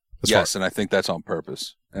 Yes, and I think that's on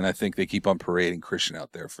purpose. And I think they keep on parading Christian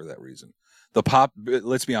out there for that reason. The pop.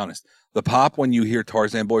 Let's be honest. The pop when you hear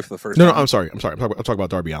Tarzan Boy for the first No, time. I'm sorry. I'm talking about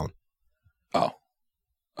Darby Allin. Oh.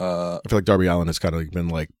 I feel like Darby Allin has kind of been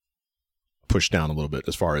like pushed down a little bit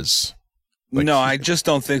as far as. Like, no, I just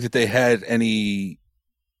don't think that they had any.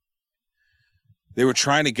 They were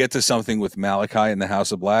trying to get to something with Malachi in the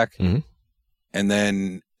House of Black, Mhm. and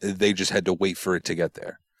then they just had to wait for it to get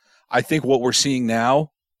there. I think what we're seeing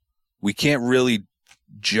now, we can't really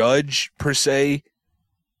judge per se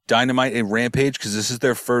Dynamite and Rampage because this is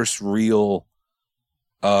their first real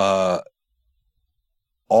all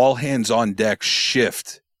hands on deck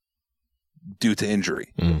shift due to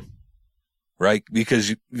injury. Mhm. Right? Because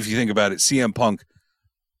if you think about it, CM Punk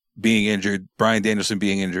being injured, Bryan Danielson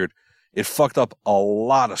being injured, it fucked up a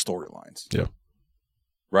lot of storylines. Yeah.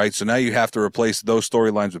 Right? So now you have to replace those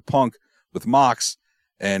storylines with Punk, with Mox,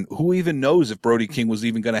 and who even knows if Brody King was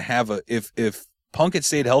even going to have if Punk had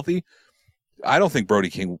stayed healthy, I don't think Brody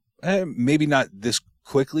King, maybe not this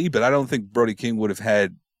quickly, but I don't think Brody King would have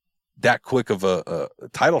had that quick of a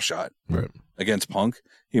title shot against Punk.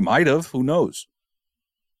 He might have, who knows?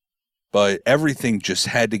 But everything just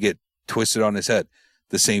had to get twisted on his head.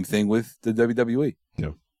 The same thing with the WWE.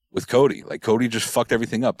 Yeah. With Cody. Like, Cody just fucked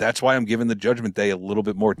everything up. That's why I'm giving the Judgment Day a little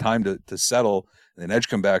bit more time to settle, and then Edge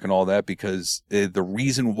come back and all that, because the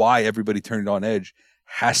reason why everybody turned on Edge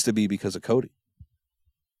has to be because of Cody.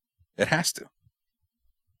 It has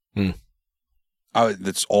to.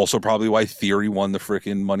 That's also probably why Theory won the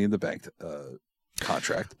freaking Money in the Bank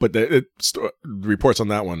contract. But the reports on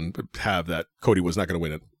that one have that Cody was not going to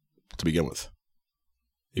win it to begin with.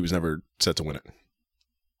 He was never set to win it.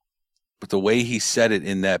 But the way he said it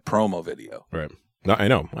in that promo video. Right. No, I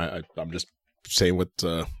know. I'm just saying what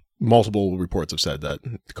multiple reports have said, that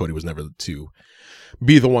Cody was never to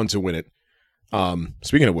be the one to win it.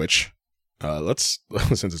 Speaking of which, let's,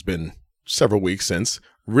 since it's been several weeks since,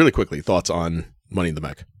 really quickly, thoughts on Money in the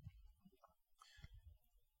Bank.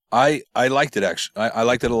 I liked it, actually. I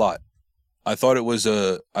liked it a lot. I thought it was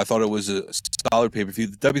a solid pay-per-view.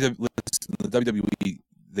 The WWE,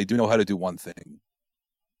 they do know how to do one thing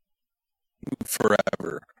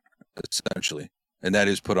forever, essentially, and that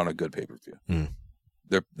is put on a good pay-per-view.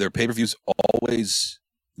 Their pay-per-views always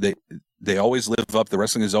they always live up. The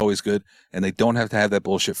wrestling is always good, and they don't have to have that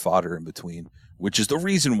bullshit fodder in between, which is the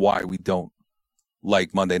reason why we don't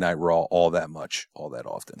like Monday Night Raw all that much, all that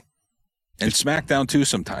often. And SmackDown too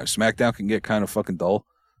sometimes. SmackDown can get kind of fucking dull.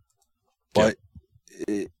 But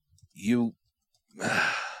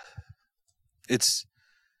it's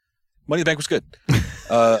Money in the Bank was good.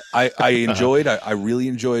 I really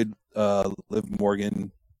enjoyed Liv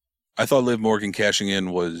Morgan. I thought Liv Morgan cashing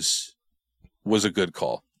in was a good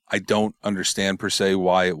call. I don't understand per se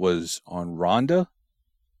why it was on Ronda.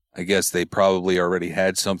 I guess they probably already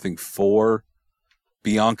had something for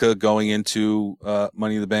Bianca going into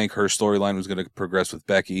Money in the Bank. Her storyline was going to progress with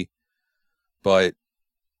Becky, but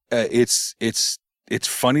it's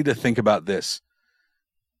funny to think about this.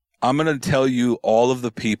 I'm going to tell you all of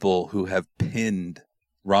the people who have pinned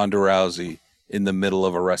Ronda Rousey in the middle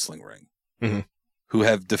of a wrestling ring, who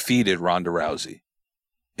have defeated Ronda Rousey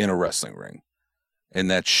in a wrestling ring,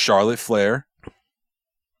 and that's Charlotte Flair,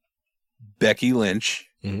 Becky Lynch,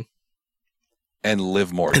 and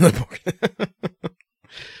Liv Morgan.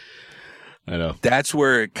 I know. That's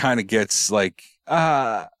where it kind of gets like,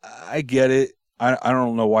 I get it. I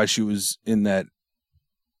don't know why she was in that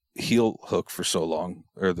heel hook for so long,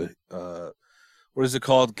 or the what is it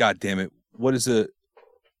called? God damn it! What is it?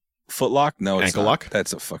 Foot lock? No, it's ankle not. lock.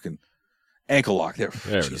 That's a fucking ankle lock. There,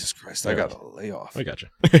 Jesus Christ! I got to lay off. I got you.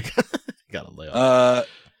 Got to lay off.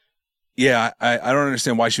 Yeah, I don't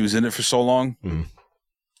understand why she was in it for so long,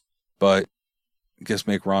 but I guess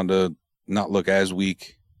make Ronda not look as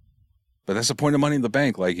weak. But that's the point of Money in the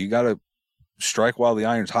Bank. Like, you got to strike while the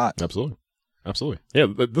iron's hot. Absolutely. Yeah,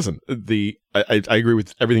 listen, I agree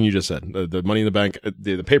with everything you just said. The Money in the Bank,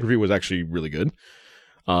 the pay-per-view was actually really good.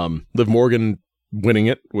 Liv Morgan winning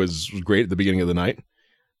it was great at the beginning of the night.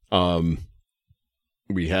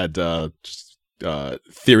 We had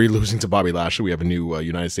Theory losing to Bobby Lashley. We have a new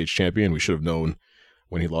United States champion. We should have known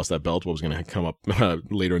when he lost that belt what was going to come up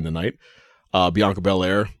later in the night. Bianca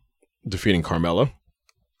Belair defeating Carmella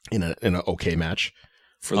in an okay match.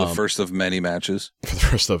 For the first of many matches. For the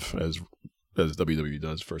first of, as WWE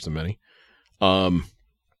does, first of many. The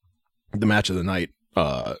match of the night,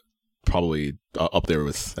 probably up there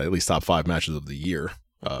with at least top 5 matches of the year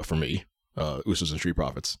for me. Usos and Street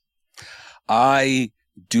Profits. I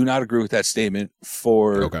do not agree with that statement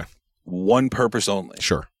for one purpose only.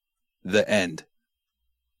 Sure. The end.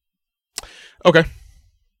 Okay.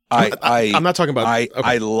 I'm not talking about.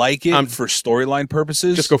 I like it for storyline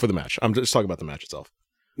purposes. Just go for the match. I'm just talking about the match itself.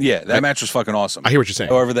 Yeah, that match was fucking awesome. I hear what you're saying.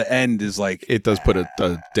 However, the end is like it does put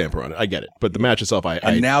a damper on it. I get it, but the match itself,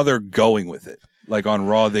 and now they're going with it. Like on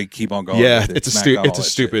Raw, they keep on going. Yeah, with it. it's a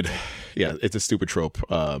stupid. Yeah, it's a stupid trope.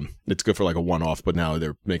 It's good for like a one-off, but now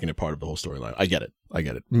they're making it part of the whole storyline. I get it.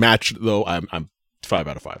 Match though, I'm 5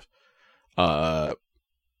 out of 5.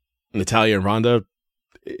 Natalya and Ronda,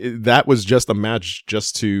 that was just a match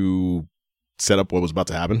just to set up what was about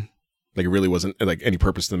to happen. Like it really wasn't like any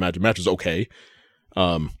purpose to the match. The match was okay,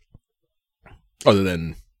 other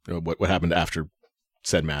than what happened after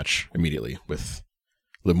said match immediately with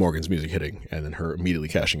Liv Morgan's music hitting and then her immediately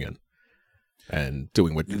cashing in and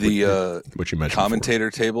doing what you mentioned. Commentator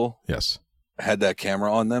before. Table, yes, had that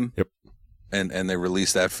camera on them. Yep, and they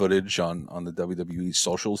released that footage on the WWE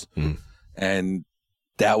socials, and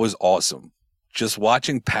that was awesome. Just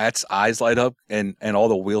watching Pat's eyes light up and all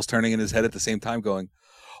the wheels turning in his head at the same time, going,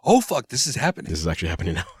 "Oh fuck, this is happening! This is actually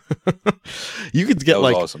happening now." You could get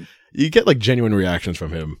awesome. You get like genuine reactions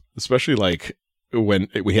from him, especially like when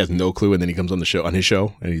he has no clue, and then he comes on his show,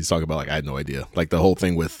 and he's talking about like I had no idea, like the whole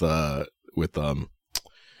thing with when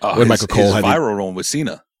Michael Cole had viral one with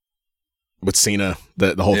Cena. With Cena,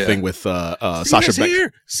 the whole thing with Sasha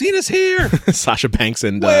Banks. Cena's here. Sasha Banks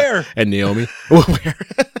and Where? And Naomi. Where?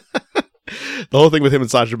 The whole thing with him and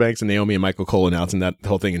Sasha Banks and Naomi and Michael Cole announcing that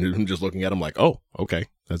whole thing, and him just looking at him like, "Oh, okay,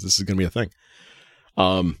 this is gonna be a thing."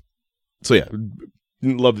 So yeah,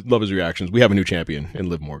 love his reactions. We have a new champion in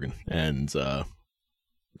Liv Morgan, and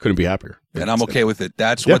couldn't be happier. And I'm okay with it.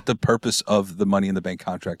 That's what the purpose of the Money in the Bank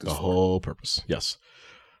contract is the for. whole purpose. Yes.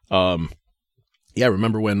 Yeah,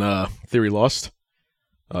 remember when Theory lost?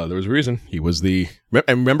 There was a reason. He was the.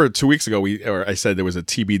 I remember 2 weeks ago I said there was a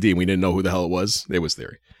TBD and we didn't know who the hell it was. It was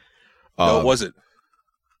Theory. No, it wasn't.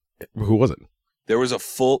 Who was it? There was a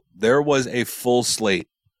full slate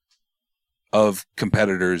of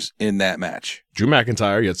competitors in that match. Drew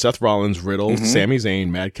McIntyre. You had Seth Rollins, Riddle, Sami Zayn,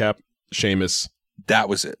 Madcap, Sheamus. That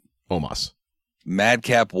was it. Omos.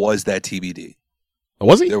 Madcap was that TBD. Oh,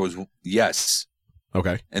 was he? There was yes.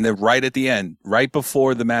 Okay. And then right at the end, right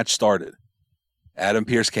before the match started, Adam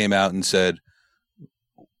Pearce came out and said,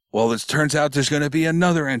 "Well, it turns out there's going to be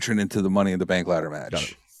another entrant into the Money in the Bank ladder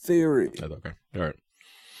match." Theory. Okay. All right.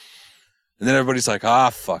 And then everybody's like,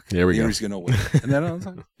 fuck. There we Theory's going to win. And then I was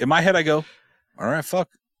like, in my head, I go, all right, fuck.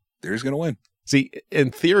 Theory's going to win. See, in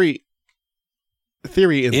theory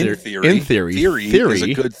is a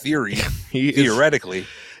good theory. Theoretically.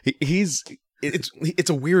 It's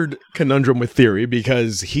a weird conundrum with Theory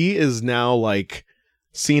because he is now like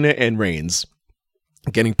Cena and Reigns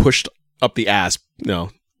getting pushed up the ass,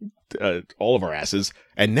 all of our asses,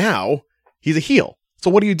 and now he's a heel. So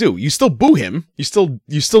what do? You still boo him. You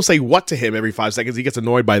still say what to him every 5 seconds. He gets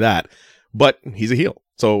annoyed by that, but he's a heel.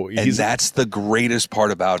 So that's the greatest part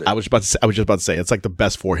about it. I was just about to say it's like the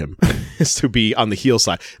best for him is to be on the heel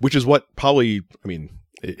side, which is what probably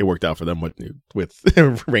it worked out for them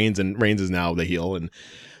with Reigns, and Reigns is now the heel, and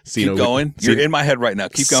Cena. Keep going. You're in my head right now.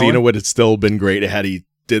 Keep going. Cena would have still been great had he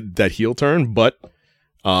did that heel turn, but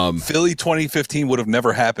Philly 2015 would have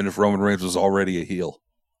never happened if Roman Reigns was already a heel.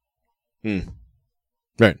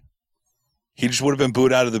 Right. He just would have been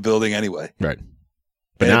booed out of the building anyway. Right.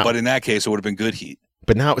 But in that case, it would have been good heat.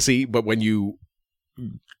 But now, but when you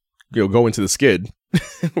go into the skid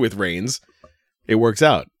with Reigns, it works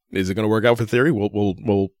out. Is it going to work out for Theory?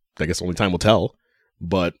 We'll I guess only time will tell.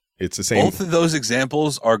 But it's the same. Both of those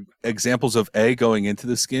examples are examples of A, going into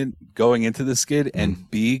the skid,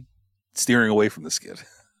 and B, steering away from the skid.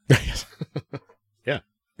 Yeah.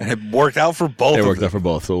 And it worked out for both. It worked out for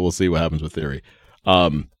both. So we'll see what happens with Theory.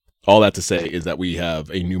 All that to say is that we have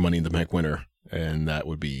a new Money in the Bank winner, and that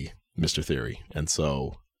would be Mr. Theory. And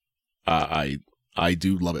so I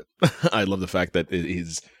do love it. I love the fact that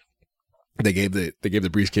they gave the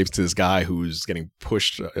briefcase to this guy who's getting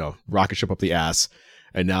pushed, rocket ship up the ass,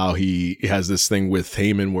 and now he has this thing with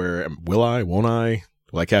Heyman where won't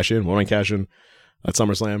I cash in? Won't I cash in at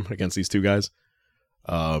SummerSlam against these two guys?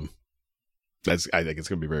 I think it's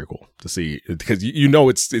going to be very cool to see, because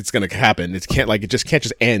it's going to happen. It can't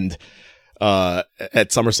just end at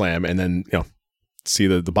SummerSlam and then see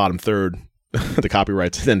the bottom third, the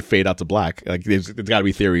copyrights, and then fade out to black. Like there's got to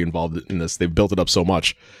be Theory involved in this. They've built it up so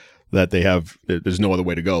much that there's no other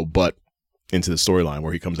way to go but into the storyline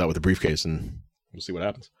where he comes out with a briefcase, and we'll see what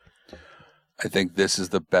happens. I think this is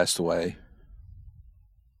the best way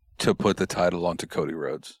to put the title onto Cody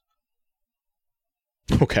Rhodes.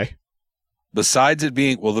 Okay. Besides it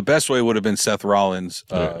being, the best way would have been Seth Rollins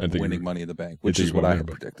winning Money in the Bank, which is what I had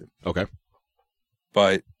predicted. Okay.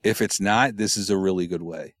 But if it's not, this is a really good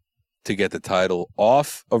way. to get the title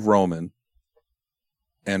off of Roman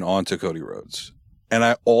and onto Cody Rhodes. And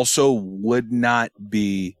I also wouldn't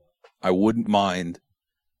mind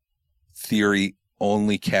Theory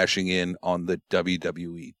only cashing in on the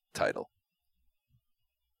WWE title.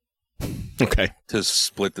 Okay. To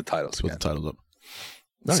split the titles Split again. the titles up.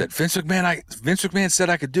 Said Vince McMahon said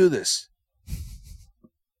I could do this.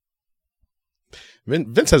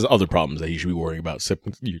 Vince has other problems that he should be worrying about,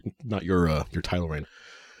 not your title reign.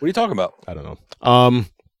 What are you talking about? I don't know.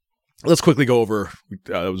 Let's quickly go over.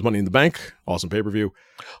 It was Money in the Bank, awesome pay-per-view.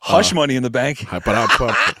 Hush Money in the Bank. I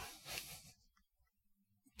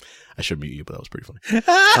should mute you, but that was pretty funny.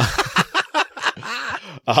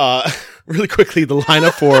 Really quickly, the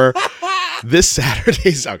lineup for this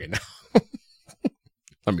Saturday's. Okay, no,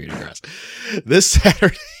 I'm muting your ass. This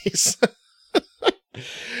Saturday's.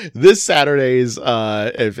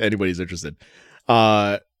 If anybody's interested,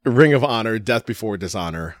 Ring of Honor, Death Before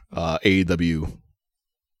Dishonor, AEW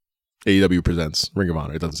presents Ring of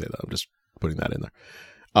Honor. It doesn't say that. I'm just putting that in there.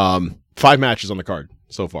 5 matches on the card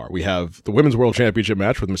so far. We have the Women's World Championship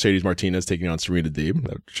match with Mercedes Martinez taking on Serena Deeb.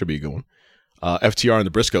 That should be a good one. FTR and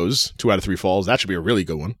the Briscoes, 2 out of 3 falls. That should be a really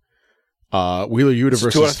good one. Wheeler Yuta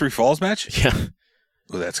versus 2 out of 3 falls match? Yeah.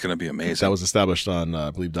 Oh, that's going to be amazing. That was established on,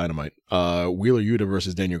 I believe, Dynamite. Wheeler Yuta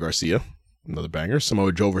versus Daniel Garcia. Another banger.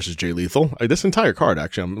 Samoa Joe versus Jay Lethal. This entire card,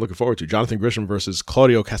 actually, I'm looking forward to. Jonathan Gresham versus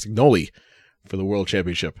Claudio Castagnoli for the World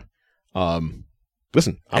Championship.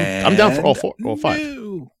 Listen, I'm down for all 5.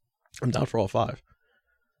 I'm down for all 5.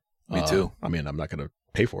 Me too. I mean, I'm not going to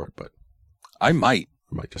pay for it, but I might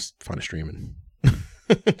just find a stream and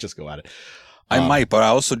just go at it. I might, but I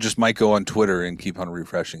also just might go on Twitter and keep on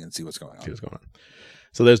refreshing and see what's going on.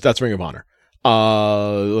 So that's Ring of Honor.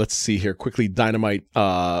 Let's see here quickly. Dynamite,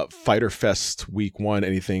 Fyter Fest week 1.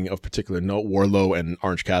 Anything of particular note? Wardlow and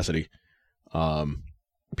Orange Cassidy.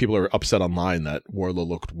 People are upset online that Wardlow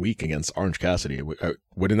looked weak against Orange Cassidy.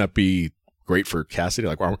 Wouldn't that be great for Cassidy?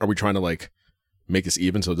 Like, are we trying to make this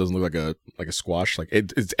even so it doesn't look like a squash? Like,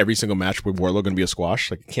 it's every single match with Wardlow going to be a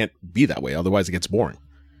squash? Like, it can't be that way. Otherwise, it gets boring.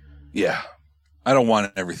 Yeah, I don't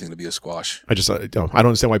want everything to be a squash. I don't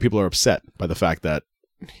understand why people are upset by the fact that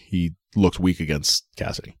he looked weak against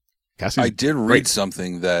Cassidy. I did read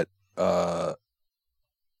something that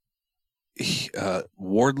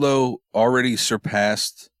Wardlow already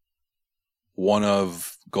surpassed one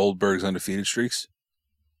of Goldberg's undefeated streaks.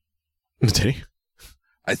 Did he?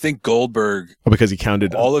 I think Goldberg, because he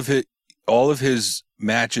counted all of his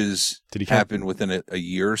matches. Did he happen within a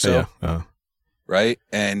year or so? Yeah. Right,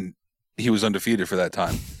 and he was undefeated for that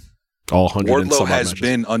time. All 100. Wardlow has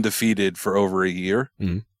been undefeated for over a year.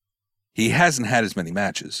 Mm-hmm. He hasn't had as many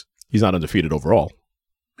matches. He's not undefeated overall.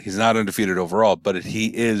 But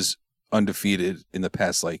he is undefeated in the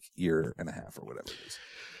past year and a half or whatever it is.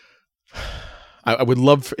 I would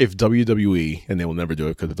love if WWE, and they will never do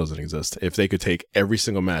it because it doesn't exist, if they could take every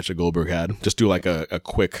single match that Goldberg had, just do a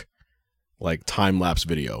quick time-lapse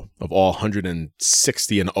video of all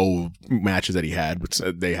 160-0 matches that he had, which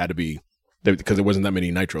they had to be, because there wasn't that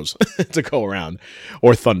many Nitros to go around,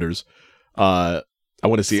 or Thunders. I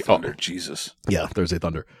want to see Thunder. Jesus. Yeah, Thursday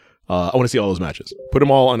Thunder. I want to see all those matches. Put them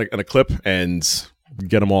all on a clip and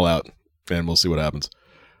get them all out, and we'll see what happens.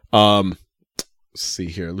 Let's see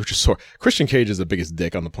here. Luchasaurus. Christian Cage is the biggest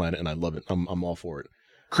dick on the planet, and I love it. I'm all for it.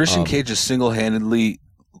 Christian Cage is single-handedly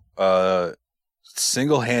made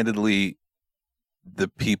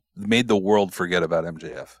the world forget about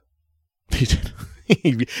MJF. He did.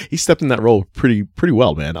 He stepped in that role pretty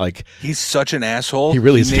well, man. Like, he's such an asshole. He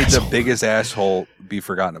really is. Made the biggest asshole be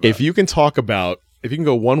forgotten about. If you can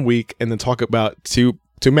go 1 week and then talk about to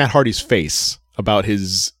Matt Hardy's face about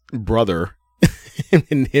his brother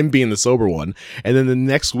and him being the sober one, and then the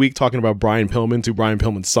next week talking about Brian Pillman to Brian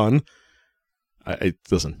Pillman's son.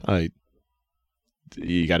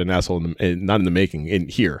 You got an asshole not in the making in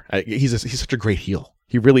here. He's such a great heel.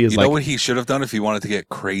 He really is. You know what he should have done if he wanted to get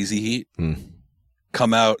crazy heat?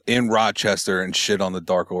 Come out in Rochester and shit on the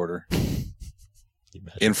Dark Order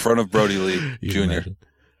in front of Brody Lee Jr. Imagine.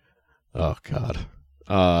 Oh God.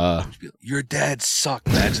 Your dad sucked.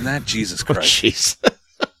 Imagine that. Jesus Christ. Jeez.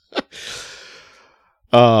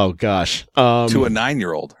 Oh gosh. To a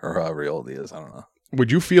 9-year-old or however old he is. I don't know.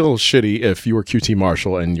 Would you feel shitty if you were QT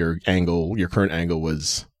Marshall and your current angle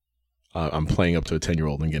was, I'm playing up to a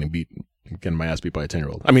 10-year-old and getting my ass beat by a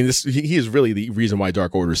 10-year-old? I mean, he is really the reason why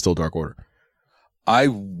Dark Order is still Dark Order.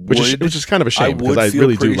 Which is kind of a shame because I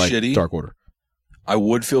really do like Dark Order. I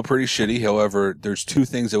would feel pretty shitty. However, there's 2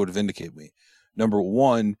 things that would vindicate me. Number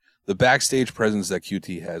 1, the backstage presence that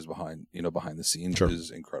QT has behind the scenes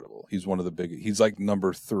is incredible. He's one of the big. He's like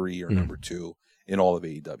number 3 or number 2 in all of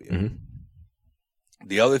AEW. Mhm.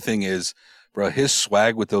 The other thing is, bro, his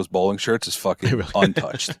swag with those bowling shirts is fucking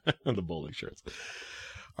untouched. The bowling shirts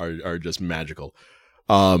are just magical.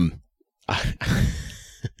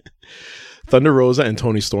 Thunder Rosa and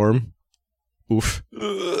Tony Storm, oof.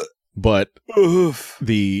 But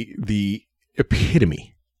the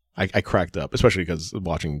epitome, I cracked up, especially because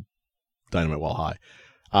watching Dynamite while high.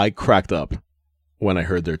 I cracked up when I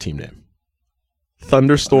heard their team name.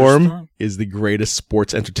 Thunderstorm is the greatest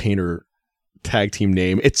sports entertainer tag team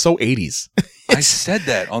name. It's so 80s. I said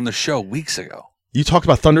that on the show weeks ago. You talked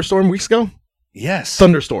about Thunderstorm weeks ago? Yes.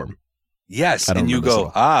 Thunderstorm. Yes. I don't And you remember go,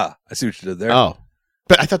 this I see what you did there. Oh.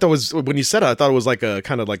 But I thought that was, when you said it, I thought it was like a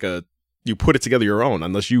kind of like a, you put it together your own,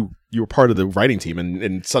 unless you were part of the writing team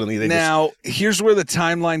and suddenly they Now, here's where the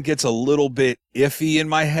timeline gets a little bit iffy in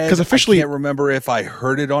my head. 'Cause officially- I can't remember if I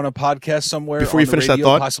heard it on a podcast somewhere. Before on you the finish that radio,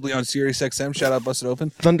 thought- possibly on Sirius XM. Shout out Busted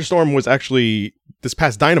Open. Thunderstorm was actually, this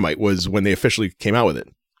past Dynamite was when they officially came out with it.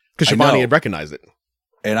 Because I know. Shivani had recognized it.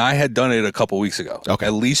 And I had done it a couple weeks ago. Okay.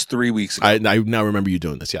 At least 3 weeks ago. I now remember you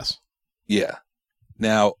doing this, yes. Yeah.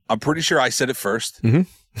 Now, I'm pretty sure I said it first.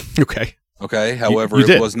 Okay. Okay. However, you it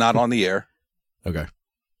did. was not on the air. Okay.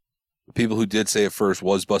 The people who did say it first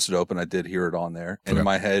was Busted Open. I did hear it on there. And Okay. in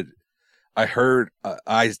my head, I heard,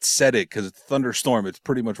 I said it because Thunderstorm, it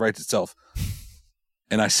pretty much writes itself.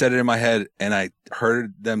 And I said it in my head and I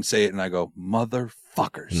heard them say it and I go,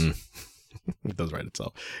 motherfuckers. It does write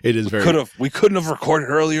itself. It is very We couldn't have recorded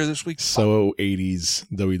earlier this week. so 80s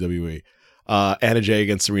WWE. Anna Jay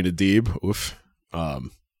against Serena Deeb. Oof.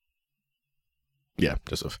 Yeah,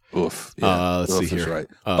 just oof. Oof. Let's see Oof is here. Right.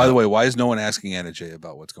 By the way, why is no one asking Anna Jay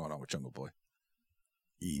about what's going on with Jungle Boy?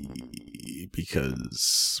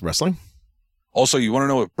 Because wrestling? Also, you want to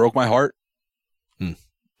know what broke my heart? Hmm.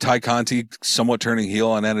 Ty Conti somewhat turning heel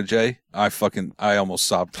on Anna Jay. I almost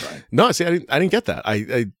sobbed crying. No, see, I didn't get that.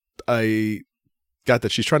 I got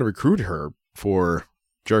that she's trying to recruit her for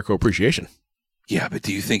Jericho Appreciation. Yeah, but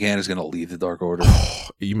do you think Anna's going to leave the Dark Order?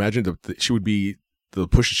 You imagine she would be the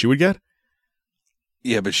push that she would get?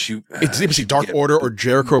 Yeah, but she... It's Dark Order or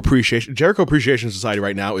Jericho Appreciation. Jericho Appreciation Society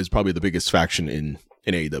right now is probably the biggest faction in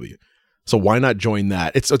AEW. So why not join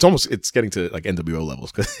that? It's getting to like NWO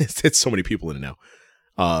levels because it's so many people in it now.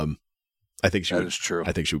 I think That is true.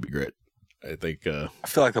 I think she would be great. I think. I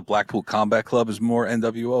feel like the Blackpool Combat Club is more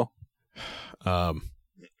NWO.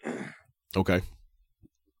 Okay.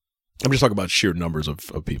 I'm just talking about sheer numbers of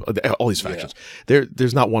people. All these factions.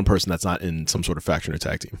 There's not one person that's not in some sort of faction or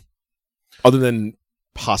tag team, other than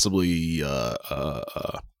possibly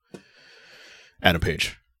Adam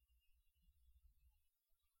Page.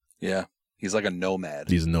 Yeah, he's like a nomad.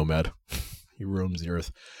 He's a nomad. He roams the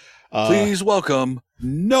earth. Please welcome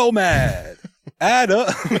Nomad Adam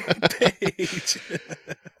Page.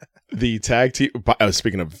 The tag team.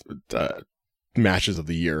 Speaking of matches of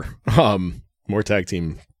the year, more tag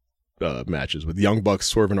team matches with Young Bucks,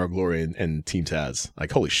 Swerve in Our Glory, and Team Taz.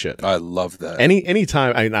 Like, holy shit! I love that. Any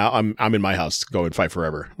time I'm in my house going Fight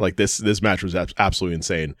Forever. Like this match was absolutely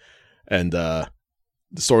insane, and the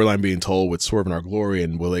storyline being told with Swerve in Our Glory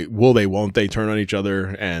and won't they turn on each other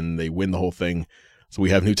and they win the whole thing. So we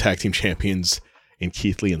have new tag team champions in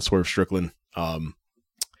Keith Lee and Swerve Strickland.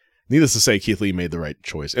 Needless to say, Keith Lee made the right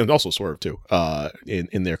choice, and also Swerve too,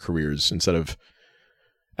 in their careers instead of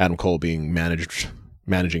Adam Cole being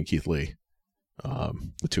managing Keith Lee.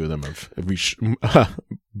 The two of them have reached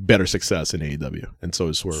better success in AEW, and so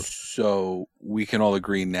is Swerve. So we can all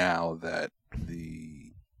agree now that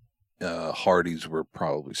the Hardys were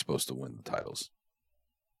probably supposed to win the titles.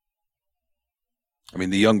 I mean,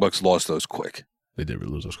 the Young Bucks lost those quick. They did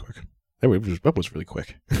lose those quick. That was really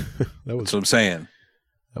quick. That's what I'm saying.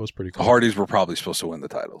 That was pretty The cool. Hardys were probably supposed to win the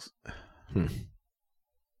titles. Isn't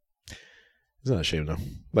that a shame though?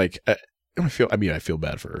 Like I feel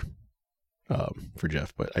bad for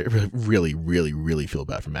Jeff, but I really, really, really feel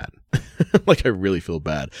bad for Matt. Like I really feel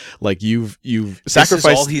bad. Like you've sacrificed. This is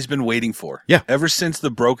all he's been waiting for. Yeah. Ever since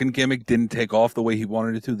the broken gimmick didn't take off the way he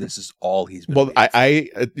wanted it to, this is all he's been. Well, waiting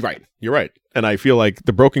for. right. You're right, and I feel like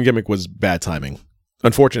the broken gimmick was bad timing.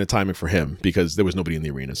 Unfortunate timing for him because there was nobody in the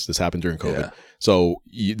arenas. This happened during COVID, Yeah. so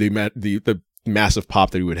the massive pop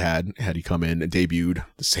that he would had he come in and debuted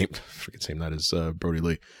the same night as Brody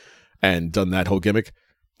Lee, and done that whole gimmick,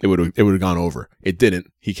 it would have gone over. It didn't.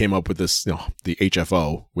 He came up with this, the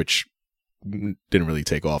HFO, which didn't really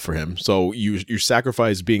take off for him. So you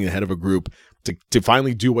sacrifice being the head of a group to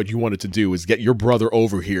finally do what you wanted to do, is get your brother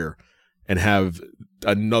over here and have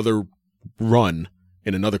another run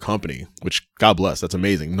in another company, which God bless, that's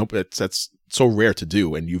amazing. Nope, that's so rare to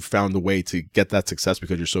do, and you've found a way to get that success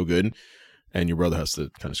because you're so good. and your brother has to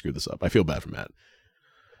kind of screw this up. I feel bad for Matt.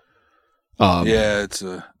 Yeah, it's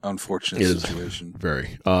an unfortunate situation.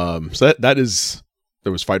 Very. So that is,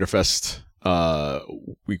 there was Fyter Fest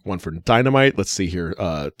week 1 for Dynamite. Let's see here.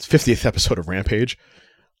 50th episode of Rampage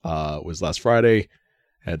was last Friday.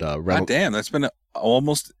 Had God damn, that's been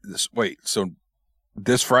almost. Wait, so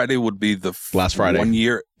this Friday would be the last Friday. 1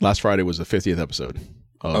 year. Last Friday was the 50th episode.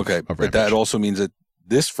 Of But Rampage. that also means that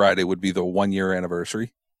this Friday would be the 1 year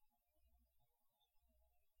anniversary.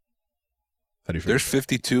 How do you feel? There's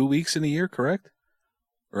 52 weeks in a year, correct?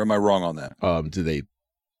 Or am I wrong on that? Do they?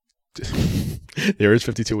 There is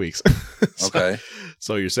 52 weeks. Okay.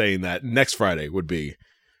 So you're saying that next Friday would be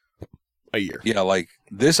a year? Yeah, like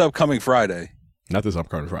this upcoming Friday. Not this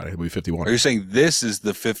upcoming Friday. It'll be 51. Are you saying this is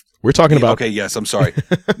the 5th? We're talking about Okay, yes, I'm sorry.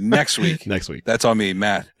 Next week. next week. That's on me,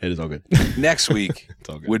 Matt. It is all good. Next week It's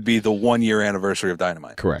all good. would be the 1 year anniversary of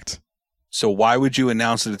Dynamite. Correct. So why would you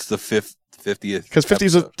announce that it's the 50th? Because 50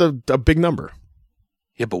 is a big number.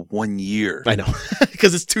 Yeah, but 1 year. I know.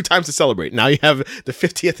 Because it's 2 times to celebrate. Now you have the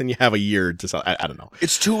 50th and you have a year to celebrate. I don't know.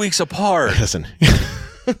 It's 2 weeks apart. Listen,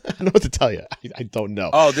 I don't know what to tell you. I don't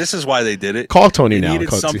know. Oh, this is why they did it. Call Tony They now.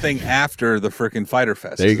 needed something after the freaking Fyter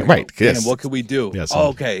Fest. There you go. It's like, Right, "Oh, yes. damn, what could we do? Yes. Oh,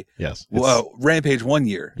 okay. Yes. Well, Rampage 1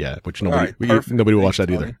 year. Yeah, which All nobody right, perfect. nobody will watch that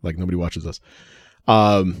Thanks, either. Tony. Like nobody watches us.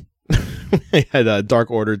 We had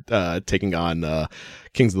Dark Order taking on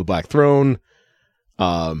Kings of the Black Throne.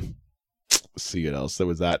 Let's see what else. There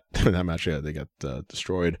was that match. Yeah, they got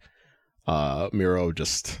destroyed. Miro's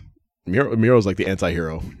like the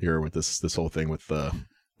anti-hero here with this whole thing with the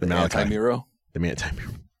Malachi. Anti-Miro. The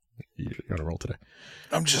anti-hero. You're on a roll today.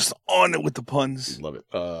 I'm just on it with the puns. Love it.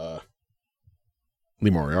 Lee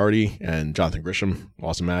Moriarty and Jonathan Grisham.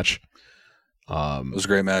 Awesome match. It was a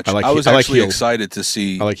great match. I I was like actually heel. excited to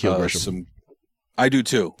see I like heel Grisham. I do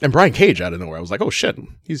too. And Brian Cage out of nowhere. I was like, oh shit.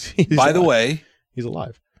 He's By the alive. way, He's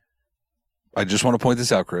alive. I just want to point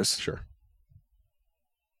this out, Chris. Sure.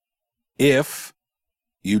 If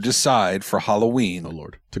you decide for Halloween Oh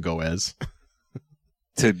Lord. To go as.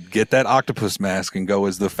 to get that octopus mask and go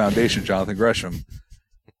as the Foundation Jonathan Gresham,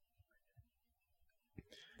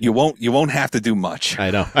 you won't have to do much.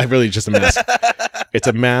 I know. I really just a mask. It's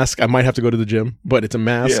a mask. I might have to go to the gym, but it's a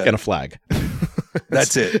mask Yeah. and a flag.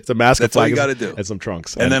 That's it. It's a mask, That's a flag, all you gotta do. and some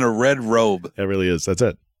trunks. And then a red robe, it really is. That's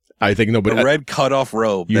it. I think no, but a red cutoff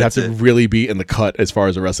robe. you have That's to it. really be in the cut as far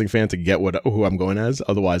as a wrestling fan to get who I'm going as.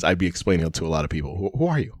 Otherwise, I'd be explaining it to a lot of people. Who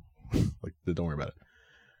are you? Like, don't worry about it.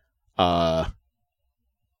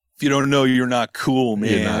 If you don't know, you're not cool,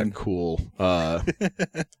 man. You're not cool.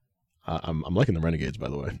 I'm liking the Renegades, by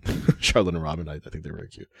the way. Charlotte and Robin, I think they're very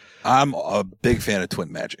cute. I'm a big fan of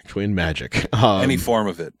Twin Magic. Twin Magic. Any form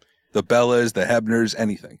of it. The Bellas, the Hebners,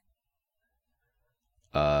 anything.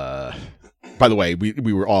 By the way,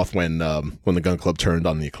 we were off when the Gun Club turned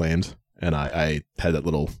on the Acclaimed, and I had that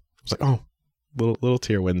little. I was like, oh, little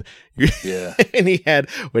tear when. Yeah. And he had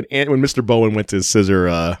when Mr. Bowen went to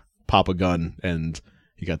scissor pop a gun and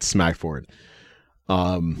he got smacked for it.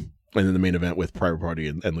 And then the main event with Private Party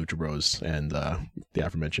and Lucha Bros and the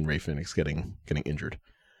aforementioned Ray Phoenix getting injured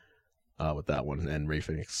with that one, and Ray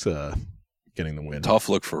Phoenix getting the win. Tough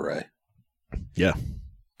look for Ray. Yeah,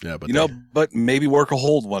 but but maybe work a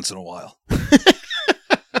hold once in a while.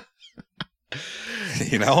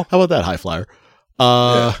 How about that, high flyer?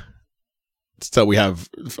 So we have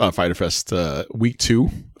Fyter Fest week 2,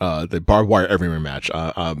 the barbed wire everywhere match.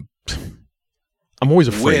 I'm always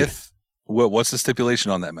afraid. What's the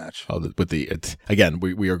stipulation on that match? Again,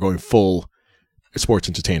 we are going full sports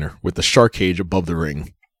entertainer with the shark cage above the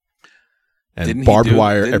ring and barbed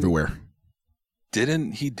wire everywhere.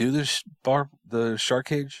 Didn't he do the shark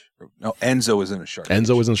cage? No, Enzo is in a shark cage.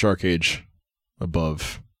 Enzo is in the shark cage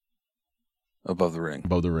above the ring.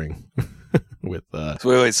 Above the ring. With so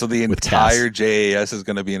wait, so the entire JAS is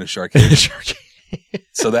going to be in a shark Taz. cage. Shark cage.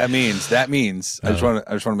 So that means I just want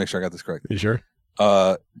to make sure I got this correct. You sure?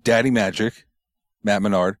 Daddy Magic, Matt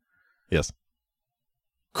Menard. Yes.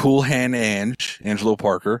 Cool Hand Ange, Angelo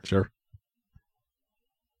Parker. Sure.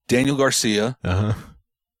 Daniel Garcia.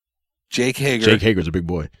 Jake Hager. Jake Hager's a big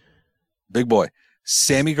boy. Big boy.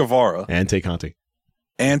 Sammy Guevara. And Tay Conti.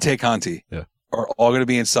 Yeah. Are all going to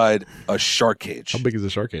be inside a shark cage. How big is the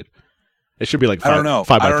shark cage? It should be like 5 I don't know.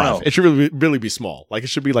 5 by I don't 5. know. It should really be small. Like it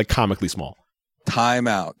should be like comically small. Time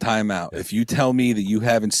out. Yeah. If you tell me that you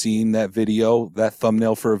haven't seen that video, that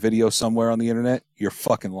thumbnail for a video somewhere on the internet, you're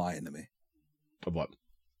fucking lying to me. Of what?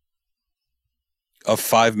 Of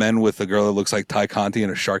 5 men with a girl that looks like Ty Conti in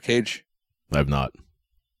a shark cage? I have not.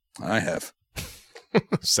 I have.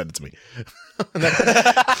 Send it to me.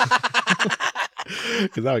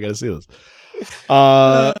 Because now I got to see this.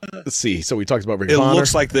 Let's see. So we talked about Ring It of Honor.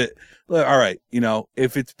 looks like the. All right,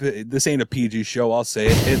 if this ain't a PG show, I'll say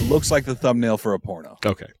it. It looks like the thumbnail for a porno.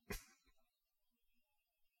 Okay.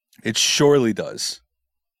 It surely does.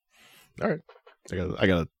 All right. I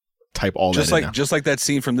gotta type all Just that in like now. just like that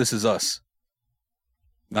scene from This Is Us.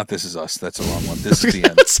 Not This Is Us. That's the wrong one. This is the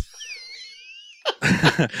end.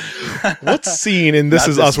 What scene in This Not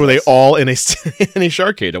Is This Us Is were they Us. all in a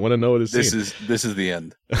shark cage? I want to know what This scene. is the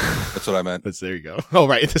end. That's what I meant. There you go. Oh,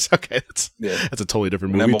 right. Okay. Yeah. That's a totally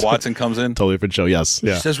different When movie. Emma Watson comes in, Totally different show. Yes. she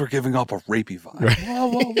Yeah. says we're giving up a rapey vibe. Right.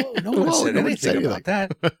 Whoa. No one said nobody said anything about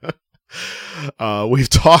that. We've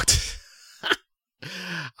talked.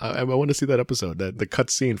 I want to see that episode, the cut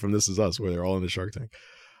scene from This Is Us, where they're all in the Shark Tank.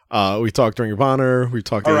 We talked Ring of Honor. We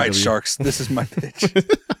talked. All right, AEW. Sharks. This is my pitch.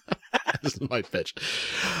 This is my pitch.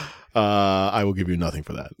 I will give you nothing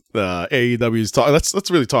for that. AEW's talk.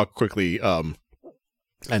 Let's really talk quickly, and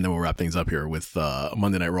then we'll wrap things up here with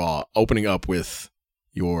Monday Night Raw, opening up with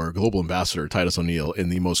your global ambassador Titus O'Neil in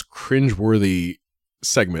the most cringeworthy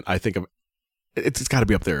segment I think of. It's got to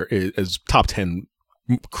be up there as top 10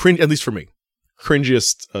 cringe, at least for me,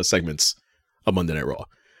 cringiest segments of Monday Night Raw.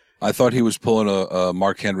 I thought he was pulling a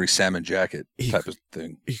Mark Henry salmon jacket type of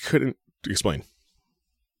thing. He couldn't explain.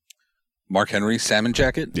 Mark Henry salmon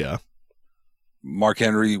jacket? Yeah. Mark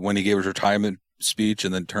Henry when he gave his retirement speech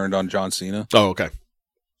and then turned on John Cena. Oh, okay.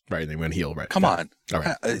 Right, and they went heel. Right. Come on. All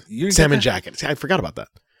right. You didn't Salmon get that? jacket. See, I forgot about that.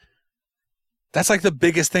 That's like the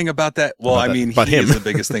biggest thing about that. Well, About I that. mean, About he him. is the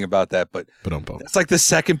biggest thing about that, but But that's like the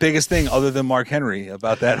second biggest thing other than Mark Henry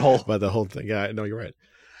about that whole. about the whole thing. Yeah, no, you're right.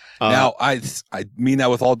 Now, I mean that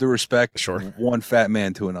with all due respect. Sure. One fat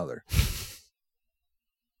man to another.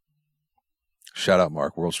 Shout out,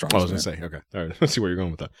 Mark, world's strongest. I was man. gonna say, okay, all right. Let's see where you're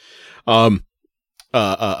going with that.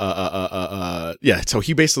 Yeah. So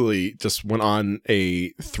he basically just went on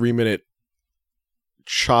a 3-minute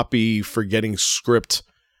choppy, forgetting script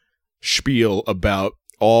spiel about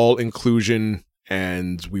all inclusion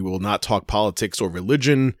and we will not talk politics or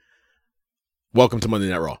religion. Welcome to Monday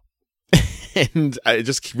Night Raw. And it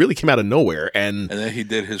just really came out of nowhere. And then he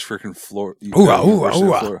did his freaking floor. And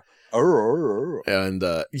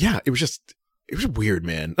yeah, it was weird,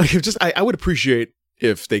 man. Like, it just I would appreciate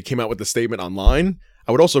if they came out with the statement online.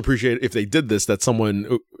 I would also appreciate if they did this, that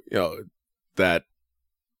someone that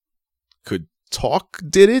could talk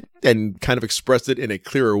did it and kind of expressed it in a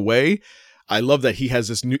clearer way. I love that he has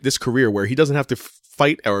this career where he doesn't have to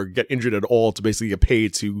fight or get injured at all to basically get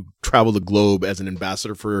paid to travel the globe as an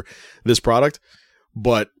ambassador for this product.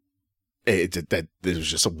 But that this was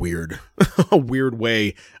just a weird, a weird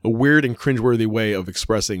and cringeworthy way of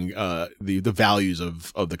expressing the values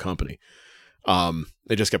of the company.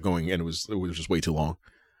 It just kept going, and it was just way too long.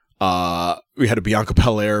 We had a Bianca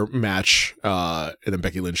Belair match, and then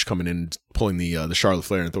Becky Lynch coming in, pulling the Charlotte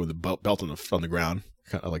Flair and throwing the belt on the ground.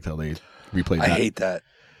 I liked how they replayed that. I hate that.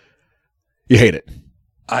 You hate it.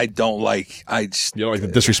 I don't like. You don't like the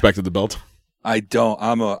disrespect of the belt. I don't.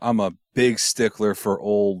 I'm a big stickler for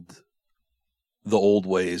the old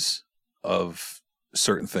ways of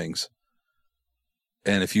certain things.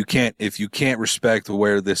 And if you can't respect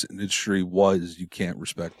where this industry was, you can't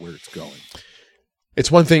respect where it's going.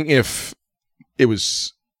 It's one thing if it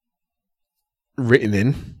was written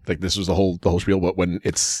in, like this was the whole spiel, but when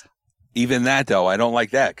it's even that though, I don't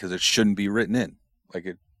like that because it shouldn't be written in.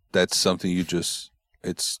 That's something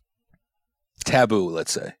it's taboo.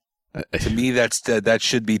 Let's say to me, that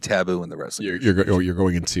should be taboo in the wrestling. You're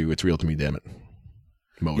going into it's real to me, damn it.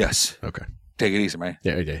 Mode. Yes. Okay. Take it easy, man.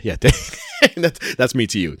 Yeah. That's me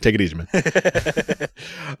to you. Take it easy, man.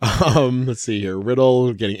 Let's see here.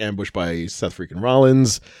 Riddle getting ambushed by Seth freaking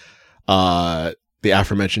Rollins. The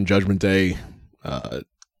aforementioned Judgment Day. I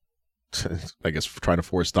guess trying to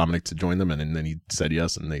force Dominic to join them, and then he said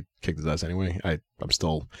yes, and they kicked his ass anyway. I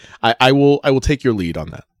will take your lead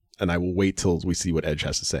on that, and I will wait till we see what Edge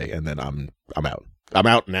has to say, and then I'm out. I'm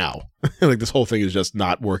out now. Like this whole thing is just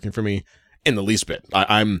not working for me in the least bit.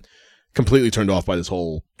 I'm completely turned off by this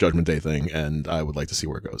whole Judgment Day thing, and I would like to see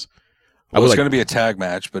where it goes. Well, it's going to be a tag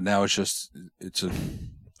match, but now I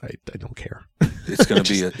don't care. It's going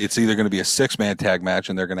to be it's either going to be a 6-man tag match,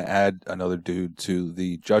 and they're going to add another dude to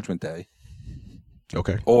the Judgment Day.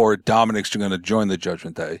 Okay. Or Dominic's going to join the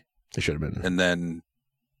Judgment Day. It should have been. And then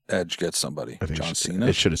Edge gets somebody. I think John Cena.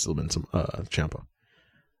 It should have still been some Ciampa.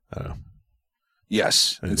 I don't know.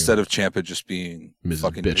 Yes, instead of Ciampa just being Mrs.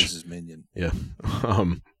 fucking Bitch. Mrs. Minion. Yeah.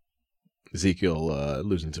 Ezekiel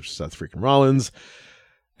losing to Seth freaking Rollins.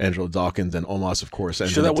 Angelo Dawkins and Omos, of course,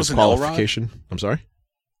 ended up disqualification. I'm sorry?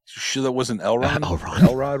 You sure that wasn't Elrond? Elrond.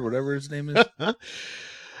 Elrod, whatever his name is.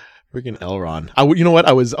 Freaking Elron. You know what?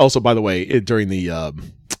 I was also, by the way, during the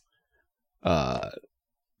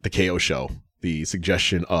KO show, the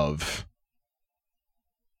suggestion of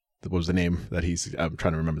what was the name that I'm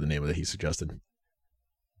trying to remember the name that he suggested.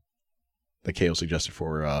 The KO suggested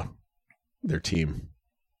for their team.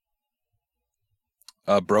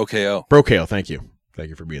 Bro KO. Bro KO. Thank you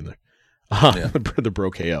for being there. Yeah. The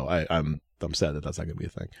Bro KO. I'm sad that that's not going to be a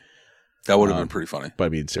thing. That would have been pretty funny. But I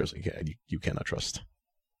mean, seriously, you cannot trust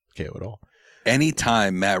KO at all.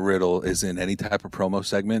 Anytime Matt Riddle is in any type of promo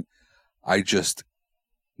segment, I just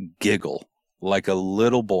giggle like a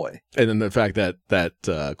little boy. And then the fact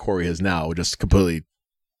that Corey has now just completely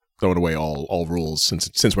thrown away all rules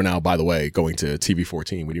since we're now, by the way, going to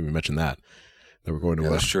TV14. We didn't even mention that we're going to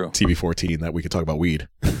TV14, that we could talk about weed.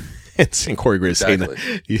 And Corey Graves saying that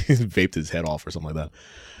he vaped his head off or something like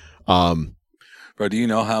that. Bro, do you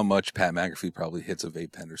know how much Pat McAfee probably hits a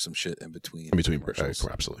vape pen or some shit in between?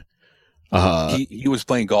 Absolutely. He was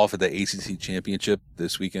playing golf at the ACC Championship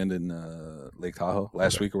this weekend in Lake Tahoe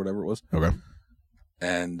last week or whatever it was. Okay.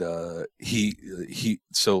 And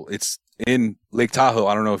so it's in Lake Tahoe.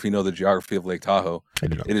 I don't know if you know the geography of Lake Tahoe. I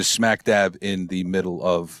do not. It is smack dab in the middle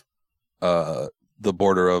of the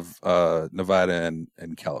border of Nevada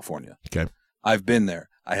and California. Okay. I've been there.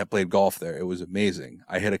 I have played golf there. It was amazing.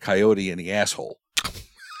 I hit a coyote in the asshole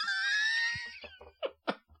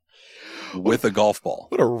with a golf ball.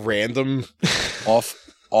 What a random off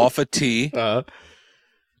a tee.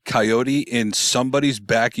 Coyote in somebody's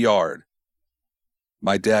backyard.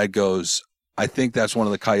 My dad goes, I think that's one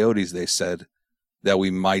of the coyotes they said that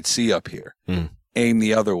we might see up here. Aim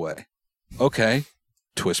the other way. Okay.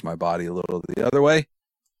 Twist my body a little the other way.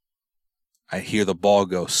 I hear the ball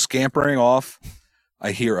go scampering off.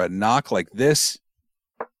 I hear a knock like this.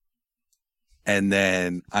 And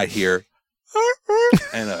then I hear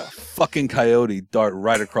and a fucking coyote dart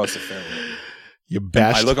right across the fairway. You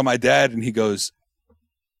bashed. I look at my dad and he goes,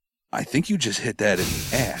 I think you just hit that in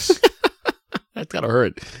the ass. That's gotta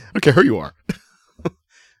hurt. Look at who you are.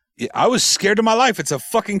 Yeah, I was scared of my life. It's a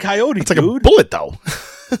fucking coyote, It's like a bullet, though.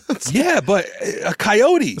 Yeah, but a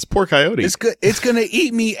coyote. This poor coyote. It's gonna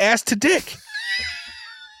eat me ass to dick.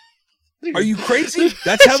 Are you crazy?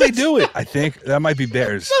 That's how they do it. I think that might be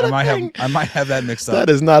bears. I might have that mixed up.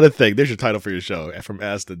 That is not a thing. There's your title for your show, From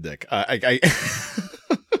Ass to Dick. Well,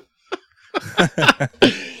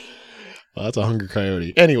 that's a hungry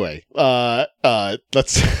coyote. Anyway,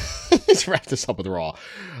 let's wrap this up with Raw.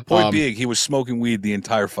 Point being, he was smoking weed the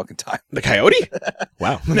entire fucking time. The coyote?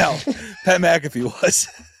 Wow. No, Pat McAfee was.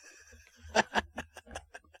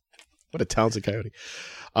 What a talented coyote.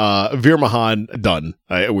 Veer Mahan done.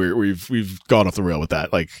 We've gone off the rail with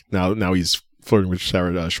that. Like now he's flirting with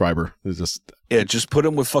Sarah Schreiber. It's just put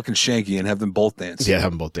him with fucking Shanky and have them both dance. Yeah,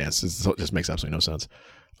 have them both dance. It just makes absolutely no sense.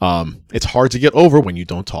 It's hard to get over when you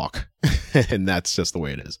don't talk, and that's just the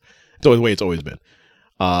way it is. It's the way it's always been.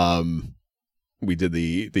 We did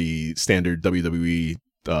the standard WWE.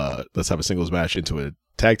 Let's have a singles match into a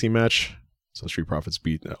tag team match. So Street Profits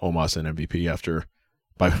beat Omos and MVP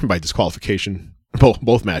by disqualification.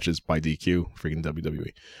 Both matches by DQ. Freaking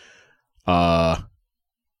WWE.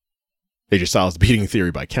 AJ Styles beating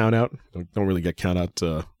Theory by countout. Don't really get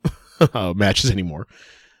countout matches anymore.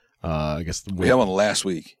 I guess we had one last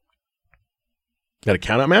week. Got a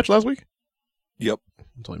countout match last week? Yep. I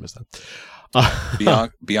totally missed that.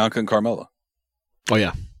 Bianca and Carmella. Oh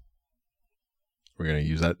yeah. We're gonna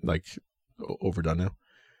use that like overdone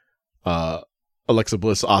now. Alexa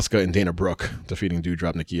Bliss, Asuka, and Dana Brooke defeating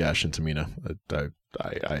Doudrop, Nikki Ash, and Tamina.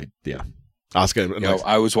 Yeah. Asuka.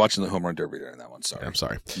 I was watching the Home Run Derby during that one. Sorry. I'm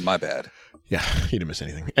sorry. My bad. Yeah, you didn't miss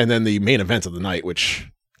anything. And then the main event of the night,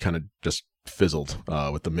 which kind of just fizzled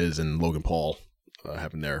with The Miz and Logan Paul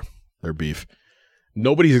having their beef.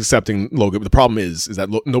 Nobody's accepting Logan. The problem is that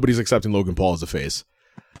nobody's accepting Logan Paul as a face.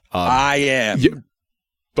 I am.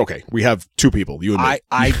 Okay, we have two people. You and me.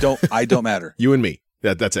 I don't matter. You and me.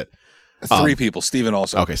 That's it. Three people. Steven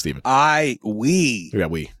also. Okay, Steven.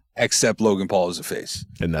 We accept Logan Paul as a face.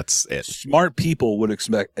 And that's it. Smart people would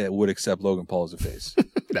accept Logan Paul as a face.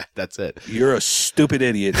 That's it. You're a stupid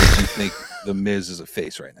idiot if you think The Miz is a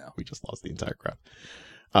face right now. We just lost the entire crowd.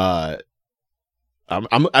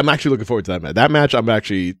 I'm actually looking forward to that match. That match I'm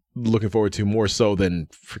actually looking forward to more so than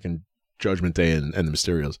freaking Judgment Day and the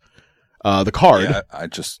Mysterios. The card. Yeah,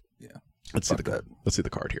 Let's see the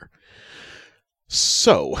card here.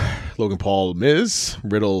 So, Logan Paul, Miz,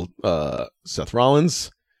 Riddle, Seth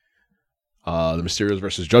Rollins, the Mysterios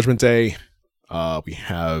versus Judgment Day. We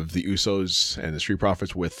have the Usos and the Street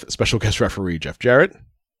Profits with special guest referee Jeff Jarrett.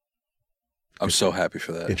 I'm so happy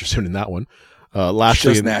for that. Interested in that one.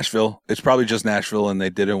 Lashley just Nashville. It's probably just Nashville, and they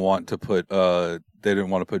didn't want to put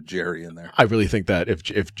Jerry in there. I really think that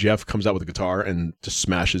if Jeff comes out with a guitar and just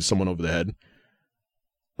smashes someone over the head,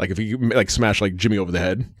 like if you like smash like Jimmy over the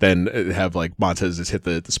head, then have like Montez just hit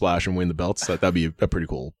the splash and win the belts. That'd be a pretty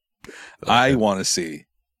cool. I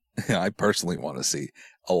personally want to see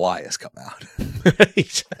Elias come out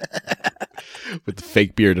with the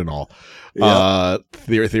fake beard and all. Yeah.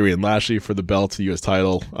 Theory and Lashley for the belt, the U.S.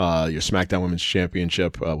 title, your SmackDown Women's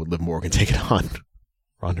Championship with Liv Morgan taking on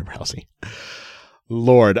Ronda Rousey.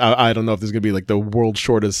 Lord, I don't know if this is going to be like the world's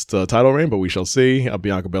shortest title reign, but we shall see.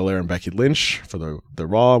 Bianca Belair and Becky Lynch for the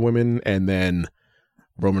Raw women, and then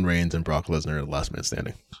Roman Reigns and Brock Lesnar, last man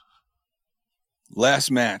standing. Last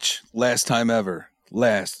match, last time ever,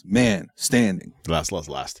 last man standing. Last.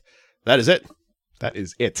 That is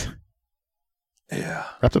it. Yeah.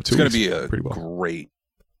 Wrapped up 2 weeks. It's going to be a pretty well. Great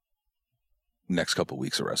next couple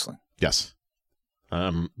weeks of wrestling. Yes.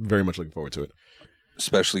 I'm very much looking forward to it.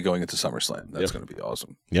 Especially going into SummerSlam. That's going to be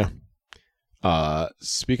awesome. Yeah.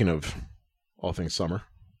 Speaking of all things summer,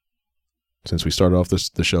 since we started off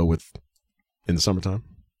the show with in the summertime.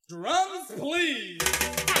 Drums, please.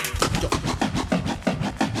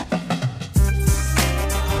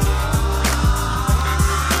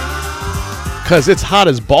 Because it's hot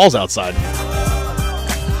as balls outside.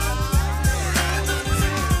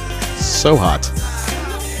 So hot.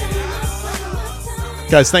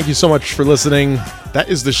 Guys, thank you so much for listening. That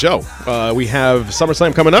is the show. We have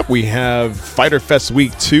SummerSlam coming up. We have Fyter Fest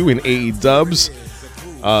Week 2 in AE Dubs.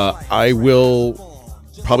 I will,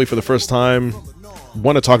 probably for the first time,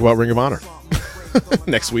 want to talk about Ring of Honor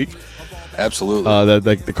next week. Absolutely.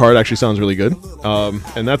 The card actually sounds really good.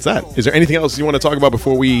 And that's that. Is there anything else you want to talk about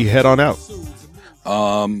before we head on out?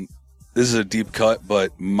 This is a deep cut,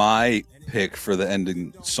 but my pick for the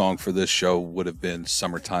ending song for this show would have been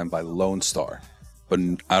Summertime by Lone Star. But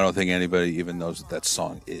I don't think anybody even knows what that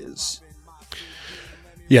song is.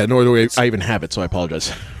 Yeah, nor do I even have it, so I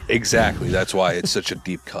apologize. Exactly. That's why it's such a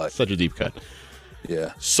deep cut. Such a deep cut.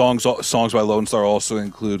 Yeah. Songs by Lone Star also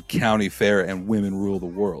include County Fair and Women Rule the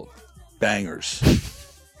World. Bangers.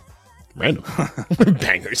 Random.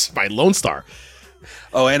 Bangers by Lone Star.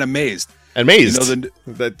 Oh, and Amazed. Amazed. You know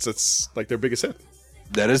that's like their biggest hit.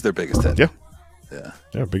 That is their biggest hit. Yeah.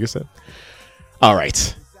 Yeah. Biggest hit. All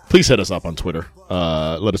right. Please hit us up on Twitter.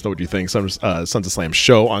 Let us know what you think. Sons of Slam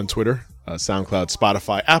Show on Twitter, SoundCloud,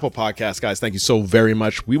 Spotify, Apple Podcasts. Guys, thank you so very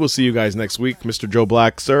much. We will see you guys next week. Mr. Joe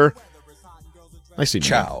Black, sir. Nice seeing you.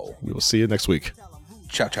 Ciao. We will see you next week.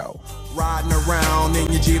 Ciao, ciao. Riding around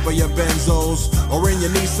in your Jeep or your Benzos, or in your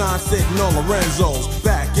Nissan sitting on Lorenzo's.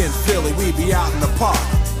 Back in Philly, we be out in the park.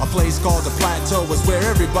 A place called the Plateau is where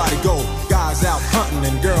everybody go. Guys out hunting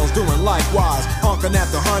and girls doing likewise. Honking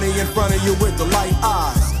at the honey in front of you with the light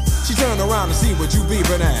eyes. She turn around and see what you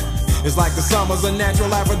beeping at. It's like the summer's a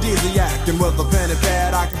natural aphrodisiac. And with a pen and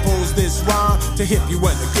pad, I compose this rhyme to hip you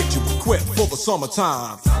and to get you equipped for the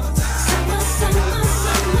summertime.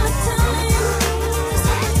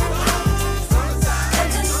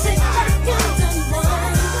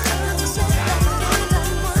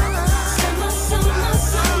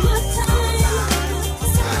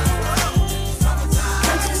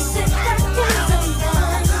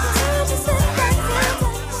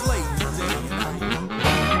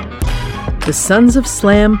 The Sons of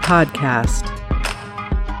Slam podcast.